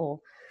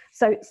all?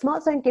 So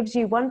SmartZone gives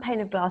you one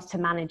pane of glass to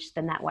manage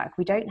the network.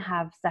 We don't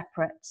have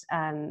separate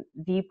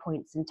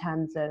viewpoints in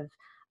terms of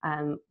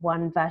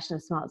one version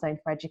of SmartZone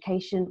for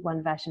education,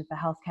 one version for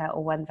healthcare,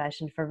 or one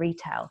version for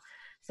retail.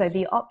 So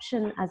the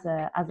option as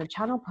a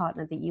channel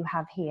partner that you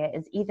have here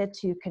is either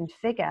to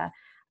configure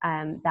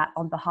that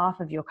on behalf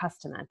of your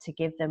customer to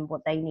give them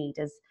what they need.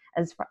 As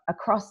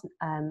across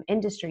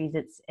industries,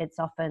 it's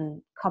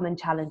often common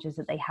challenges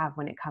that they have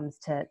when it comes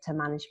to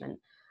management.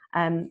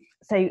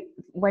 So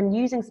when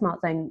using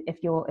SmartZone,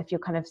 if you're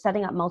kind of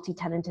setting up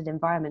multi-tenanted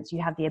environments,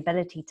 you have the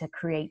ability to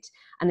create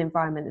an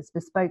environment that's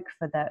bespoke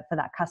for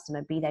that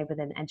customer, be they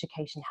within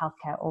education,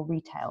 healthcare, or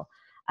retail.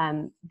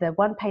 The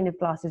one pane of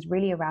glass is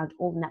really around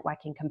all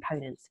networking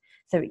components.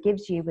 So it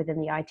gives you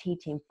within the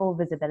IT team full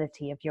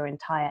visibility of your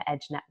entire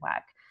edge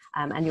network.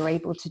 And you're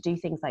able to do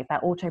things like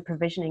that auto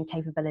provisioning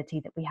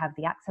capability that we have,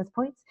 the access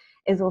points,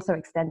 is also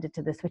extended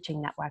to the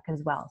switching network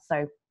as well.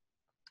 So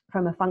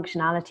from a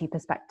functionality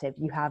perspective,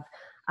 you have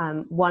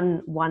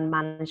one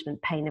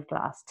management pane of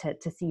glass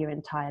to see your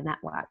entire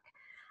network.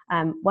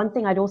 One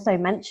thing I'd also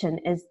mention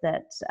is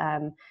that,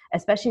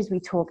 especially as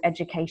we talk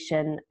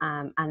education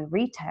and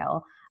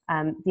retail,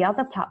 the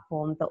other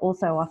platform that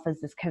also offers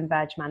this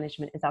converged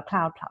management is our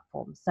cloud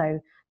platform. So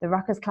the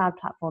Ruckus cloud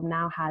platform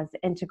now has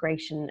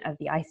integration of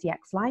the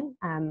ICX line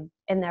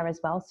in there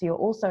as well. So you're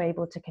also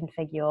able to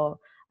configure your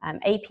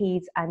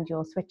APs and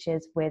your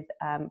switches with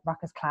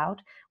Ruckus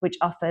Cloud, which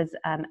offers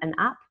an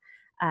app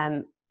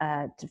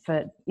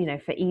for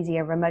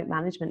easier remote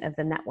management of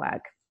the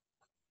network.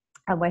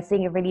 And we're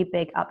seeing a really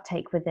big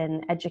uptake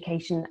within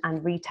education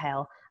and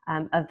retail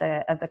of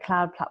the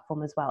cloud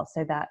platform as well.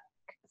 So that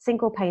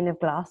single pane of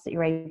glass that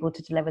you're able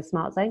to deliver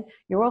SmartZone,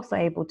 you're also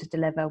able to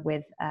deliver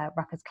with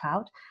Ruckus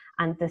Cloud.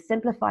 And the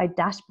simplified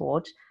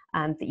dashboard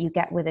that you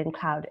get within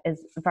cloud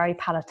is very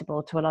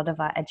palatable to a lot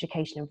of our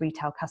education and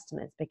retail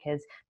customers,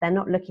 because they're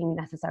not looking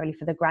necessarily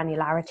for the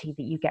granularity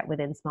that you get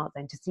within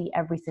SmartZone to see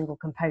every single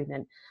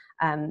component.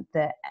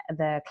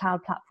 The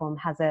cloud platform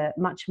has a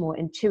much more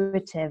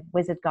intuitive,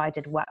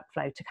 wizard-guided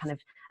workflow to kind of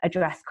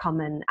address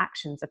common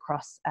actions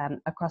across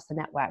the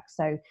network.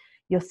 So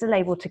you're still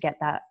able to get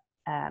that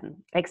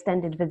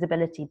extended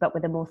visibility, but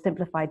with a more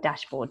simplified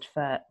dashboard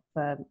for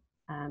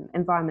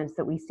environments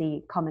that we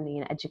see commonly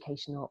in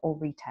education or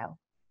retail.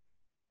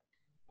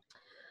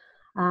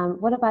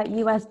 What about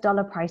US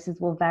dollar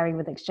prices will vary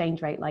with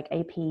exchange rate like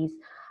APs?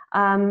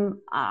 I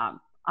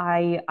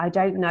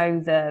don't know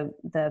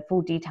the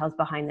full details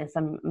behind this.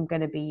 I'm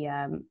going to be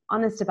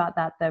honest about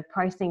that. The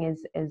pricing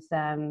is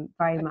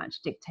very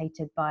much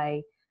dictated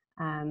by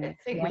I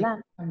think we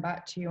can come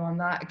back to you on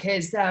that,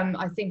 because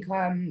I think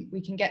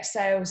we can get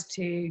sales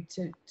to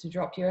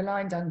drop you a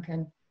line,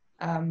 Duncan,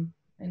 and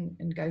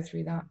go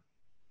through that.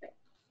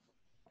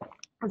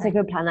 That's a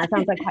good plan. That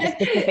sounds like quite a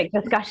specific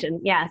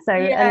discussion. Yeah. So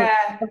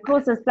of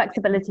course, there's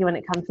flexibility when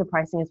it comes to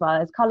pricing as well.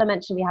 As Carla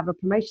mentioned, we have a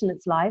promotion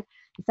that's live.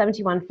 The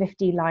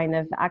 7150 line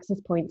of access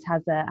points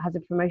has a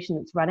promotion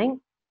that's running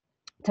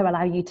to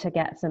allow you to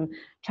get some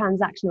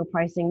transactional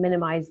pricing,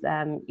 minimize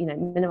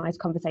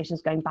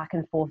conversations going back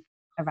and forth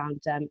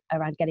around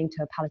getting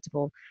to a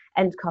palatable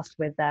end cost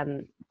with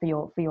for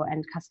your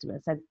end customer.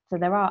 So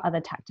there are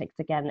other tactics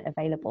again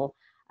available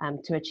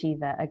to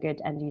achieve a good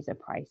end user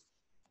price.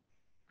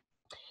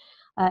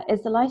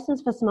 Is the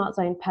license for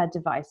SmartZone per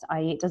device,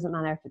 i.e. it doesn't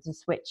matter if it's a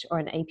switch or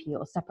an AP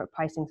or separate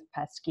pricing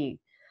per SKU?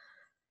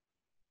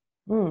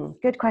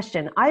 Good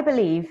question. I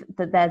believe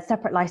that there's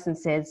separate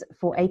licenses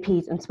for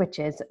APs and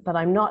switches, but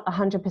I'm not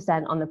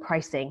 100% on the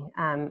pricing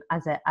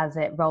as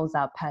it rolls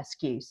out per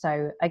SKU.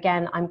 So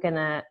again, I'm going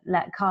to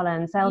let Carla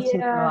and sales team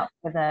follow up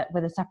with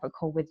a separate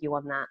call with you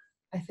on that.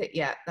 I think,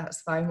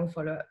 that's fine. We'll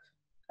follow up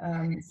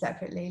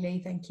separately,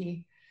 Lee. Thank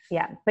you.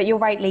 Yeah, but you're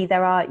right, Lee.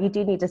 You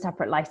do need a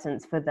separate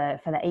license for the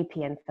AP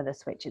and for the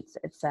switch.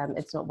 It's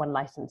not one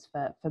license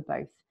for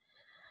both.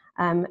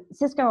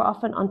 Cisco are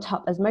often on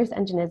top, as most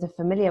engineers are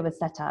familiar with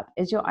setup.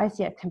 Is your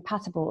ICX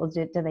compatible, or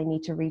do they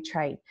need to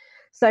retrain?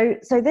 So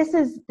this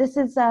is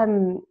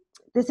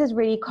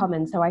really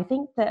common. So I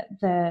think that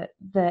the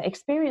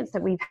experience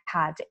that we've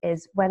had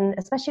is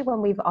especially when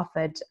we've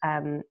offered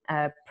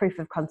a proof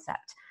of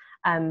concept.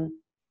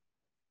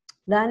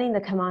 learning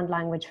the command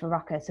language for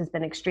Ruckus has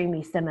been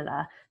extremely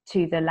similar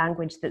to the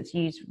language that's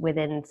used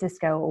within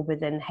Cisco or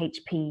within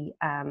HP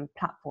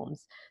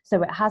platforms.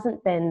 So it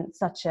hasn't been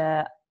such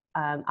a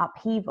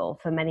upheaval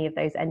for many of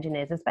those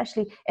engineers,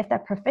 especially if they're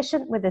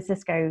proficient with the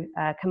Cisco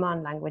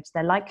command language.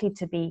 They're likely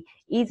to be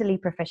easily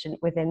proficient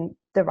within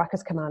the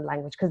Ruckus command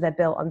language because they're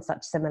built on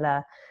such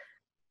similar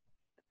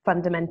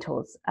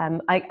fundamentals.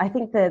 I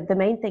think the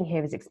main thing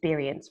here is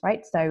experience,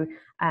 right? So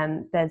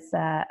there's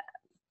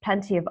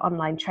plenty of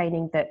online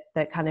training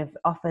that kind of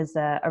offers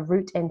a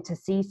route in to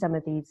see some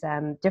of these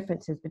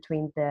differences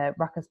between the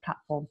Ruckus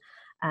platform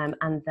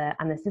and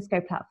the Cisco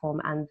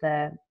platform, and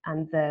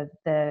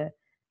the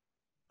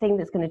thing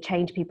that's going to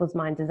change people's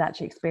minds is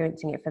actually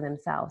experiencing it for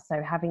themselves.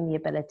 So having the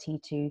ability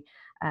to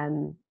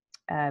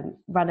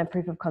run a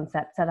proof of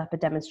concept, set up a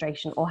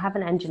demonstration, or have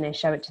an engineer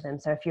show it to them.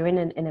 So if you're in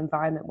an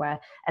environment where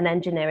an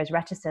engineer is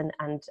reticent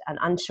and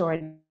unsure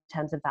in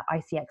terms of that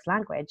ICX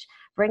language,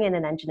 bring in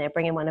an engineer,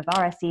 bring in one of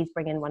our SEs,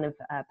 bring in one of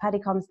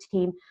Purdicom's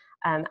team,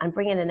 and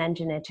bring in an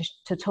engineer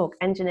to talk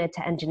engineer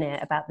to engineer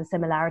about the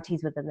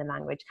similarities within the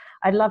language.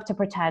 I'd love to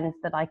pretend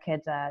that I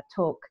could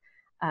talk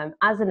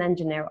as an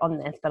engineer on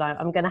this, but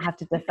I'm going to have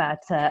to defer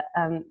to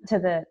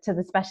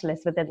the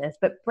specialists within this.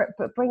 But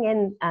bring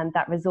in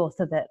that resource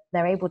so that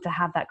they're able to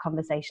have that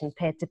conversation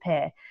peer to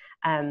peer,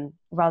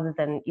 rather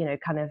than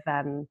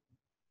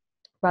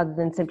rather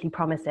than simply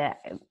promise it.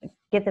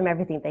 Give them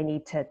everything they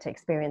need to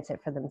experience it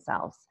for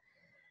themselves.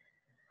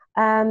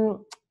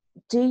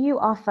 Do you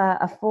offer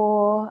a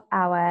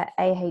 4-hour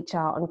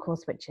AHR on core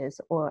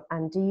switches,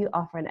 and do you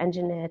offer an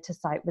engineer to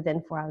site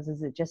within 4 hours?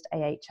 Is it just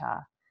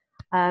AHR?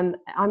 I'm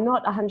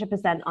not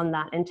 100% on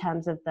that in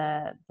terms of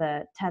the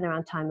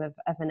turnaround time of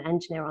an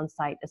engineer on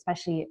site,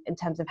 especially in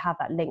terms of how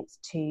that links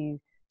to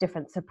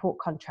different support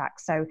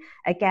contracts. So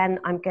again,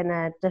 I'm going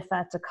to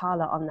defer to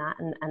Carla on that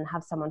and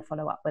have someone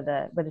follow up with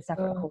a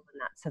separate call on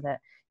that, so that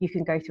you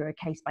can go through a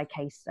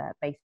case-by-case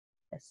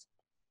basis.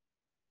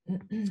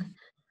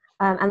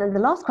 And then the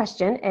last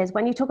question is,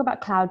 when you talk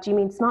about cloud, do you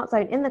mean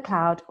SmartZone in the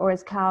cloud, or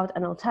is cloud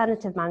an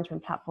alternative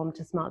management platform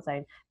to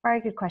SmartZone? Very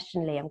good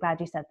question, Lee. I'm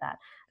glad you said that.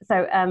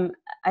 So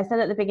I said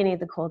at the beginning of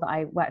the call that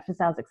I work for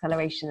Sales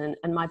Acceleration,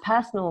 and my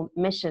personal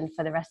mission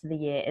for the rest of the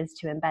year is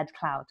to embed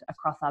cloud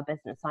across our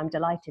business. So I'm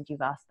delighted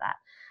you've asked that.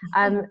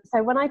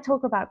 So when I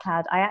talk about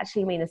cloud, I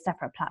actually mean a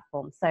separate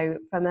platform. So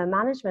from a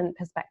management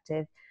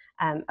perspective,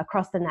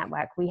 across the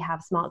network, we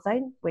have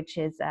SmartZone, which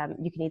is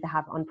you can either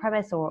have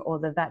on-premise or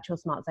the virtual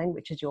SmartZone,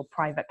 which is your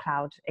private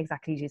cloud,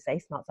 exactly as you say,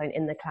 SmartZone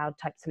in the cloud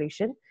type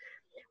solution.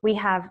 We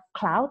have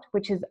cloud,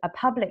 which is a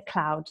public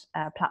cloud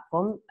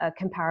platform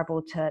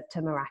comparable to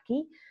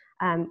Meraki,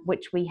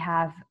 which we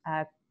have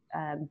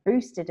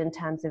boosted in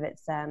terms of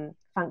its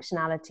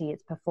functionality,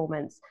 its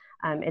performance,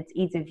 its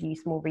ease of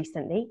use more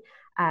recently.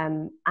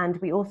 And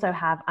we also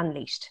have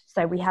Unleashed.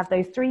 So we have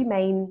those three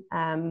main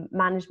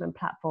management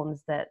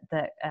platforms that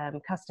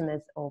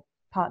customers or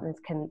partners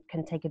can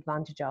take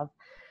advantage of.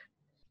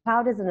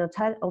 Cloud is an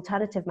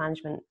alternative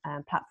management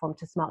platform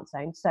to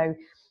SmartZone. So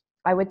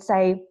I would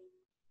say,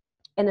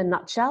 in a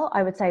nutshell,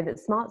 I would say that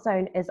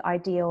SmartZone is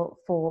ideal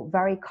for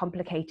very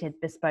complicated,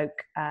 bespoke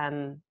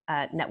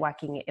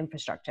networking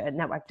infrastructure,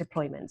 network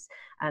deployments.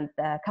 And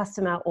the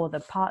customer or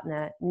the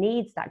partner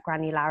needs that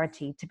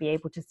granularity to be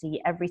able to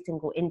see every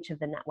single inch of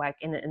the network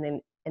in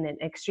an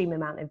extreme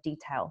amount of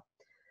detail.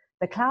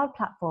 The cloud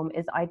platform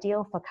is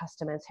ideal for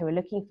customers who are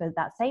looking for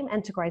that same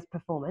enterprise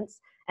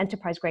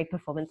grade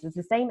performance. It's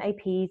the same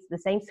APs, the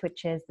same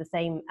switches, the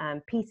same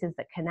pieces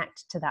that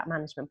connect to that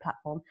management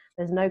platform.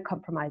 There's no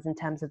compromise in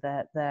terms of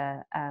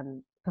the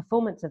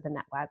performance of the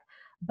network,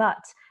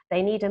 but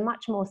they need a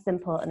much more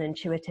simple and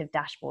intuitive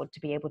dashboard to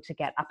be able to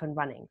get up and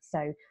running.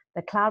 So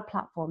the cloud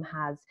platform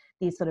has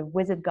these sort of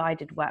wizard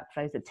guided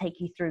workflows that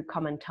take you through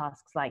common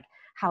tasks like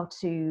how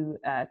to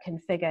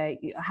configure,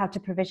 how to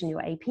provision your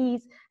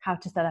APs, how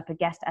to set up a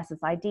guest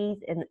SSID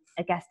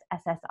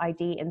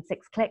in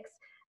 6 clicks,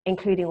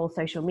 including all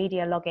social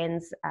media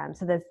logins.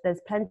 So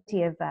there's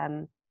plenty of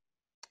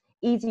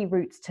easy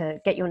routes to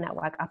get your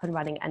network up and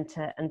running, and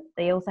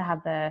they also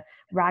have the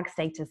RAG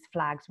status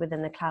flags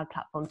within the cloud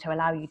platform to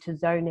allow you to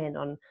zone in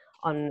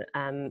on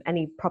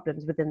any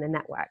problems within the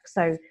network.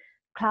 So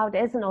cloud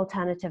is an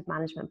alternative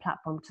management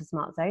platform to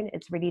SmartZone.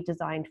 It's really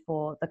designed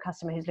for the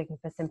customer who's looking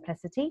for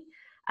simplicity,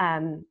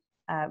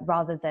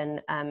 rather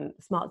than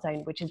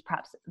SmartZone, which is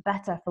perhaps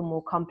better for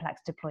more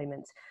complex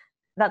deployments.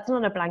 That's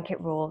not a blanket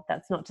rule.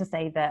 That's not to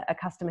say that a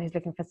customer who's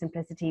looking for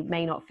simplicity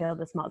may not feel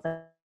the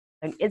SmartZone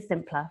is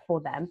simpler for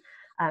them,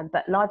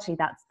 but largely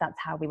that's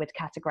how we would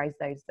categorize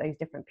those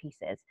different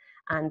pieces.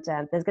 And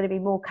there's going to be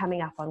more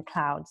coming up on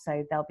cloud,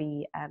 so there'll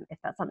be, if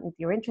that's something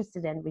you're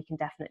interested in, we can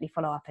definitely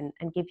follow up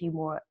and give you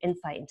more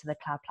insight into the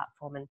cloud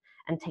platform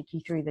and take you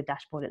through the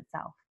dashboard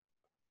itself.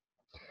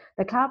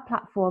 The cloud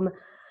platform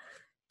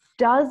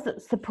does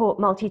support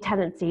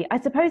multi-tenancy. I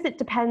suppose it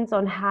depends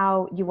on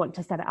how you want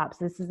to set it up.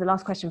 So this is the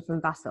last question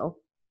from Vasil.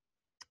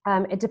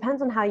 It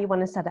depends on how you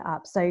want to set it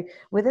up. So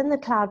within the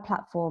cloud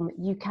platform,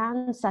 you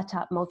can set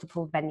up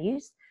multiple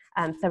venues.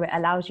 So it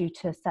allows you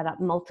to set up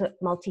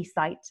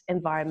multi-site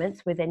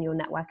environments within your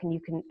network, and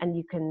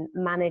you can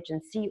manage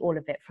and see all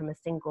of it from a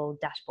single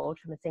dashboard,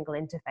 from a single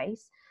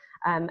interface.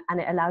 And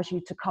it allows you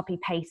to copy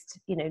paste,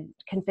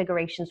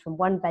 configurations from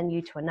one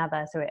venue to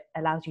another. So it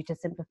allows you to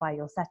simplify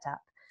your setup.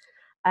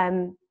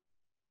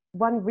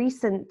 One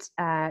recent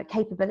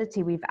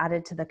capability we've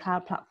added to the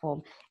cloud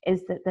platform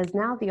is that there's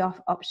now the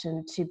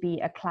option to be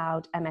a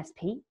cloud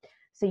MSP.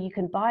 So you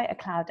can buy a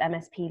cloud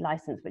MSP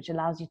license, which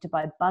allows you to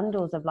buy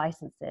bundles of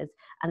licenses,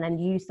 and then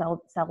you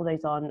sell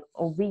those on,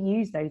 or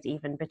reuse those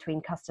even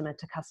between customer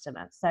to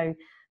customer. So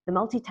the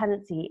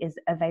multi-tenancy is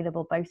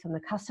available both from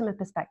the customer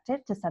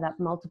perspective to set up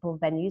multiple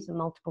venues and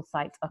multiple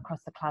sites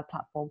across the cloud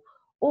platform,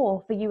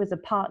 or for you as a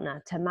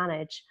partner to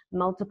manage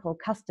multiple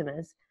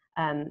customers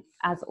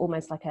as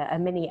almost like a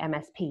mini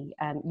MSP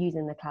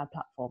using the cloud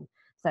platform.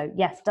 So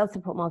yes, it does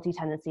support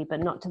multi-tenancy, but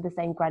not to the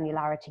same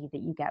granularity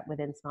that you get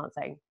within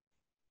SmartZone.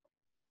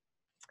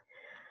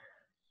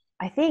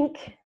 I think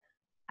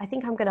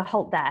I'm going to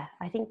halt there.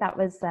 I think that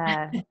was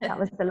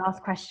the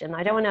last question.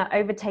 I don't want to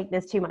overtake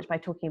this too much by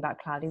talking about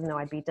cloud, even though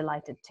I'd be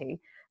delighted to.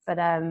 But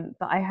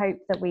I hope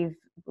that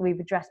we've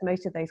addressed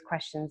most of those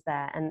questions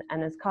there. And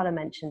as Carla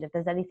mentioned, if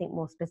there's anything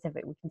more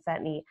specific, we can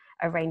certainly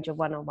arrange a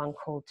one-on-one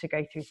call to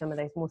go through some of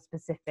those more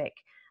specific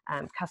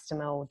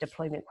customer or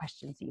deployment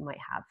questions that you might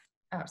have.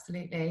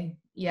 Absolutely.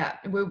 Yeah,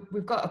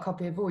 we've got a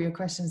copy of all your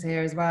questions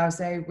here as well.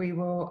 So we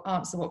will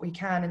answer what we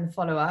can in the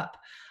follow-up.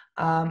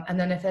 And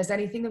then if there's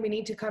anything that we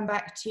need to come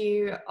back to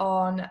you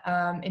on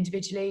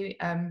individually,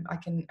 I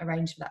can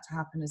arrange for that to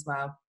happen as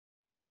well.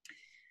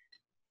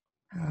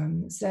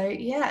 So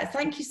yeah,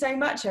 thank you so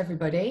much,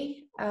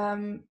 everybody.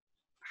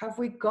 Have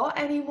we got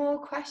any more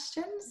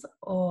questions,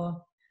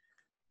 or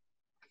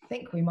I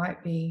think we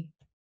might be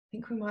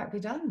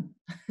done.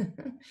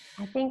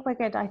 I think we're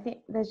good. I think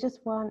there's just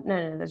one.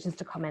 No, there's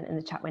just a comment in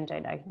the chat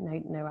window.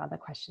 No other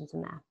questions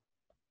in there.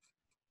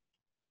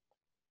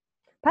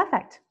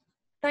 Perfect.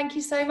 Thank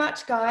you so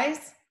much,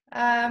 guys.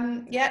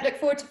 Yeah, look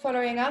forward to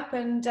following up,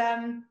 and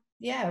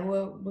yeah,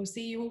 we'll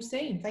see you all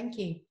soon. Thank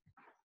you.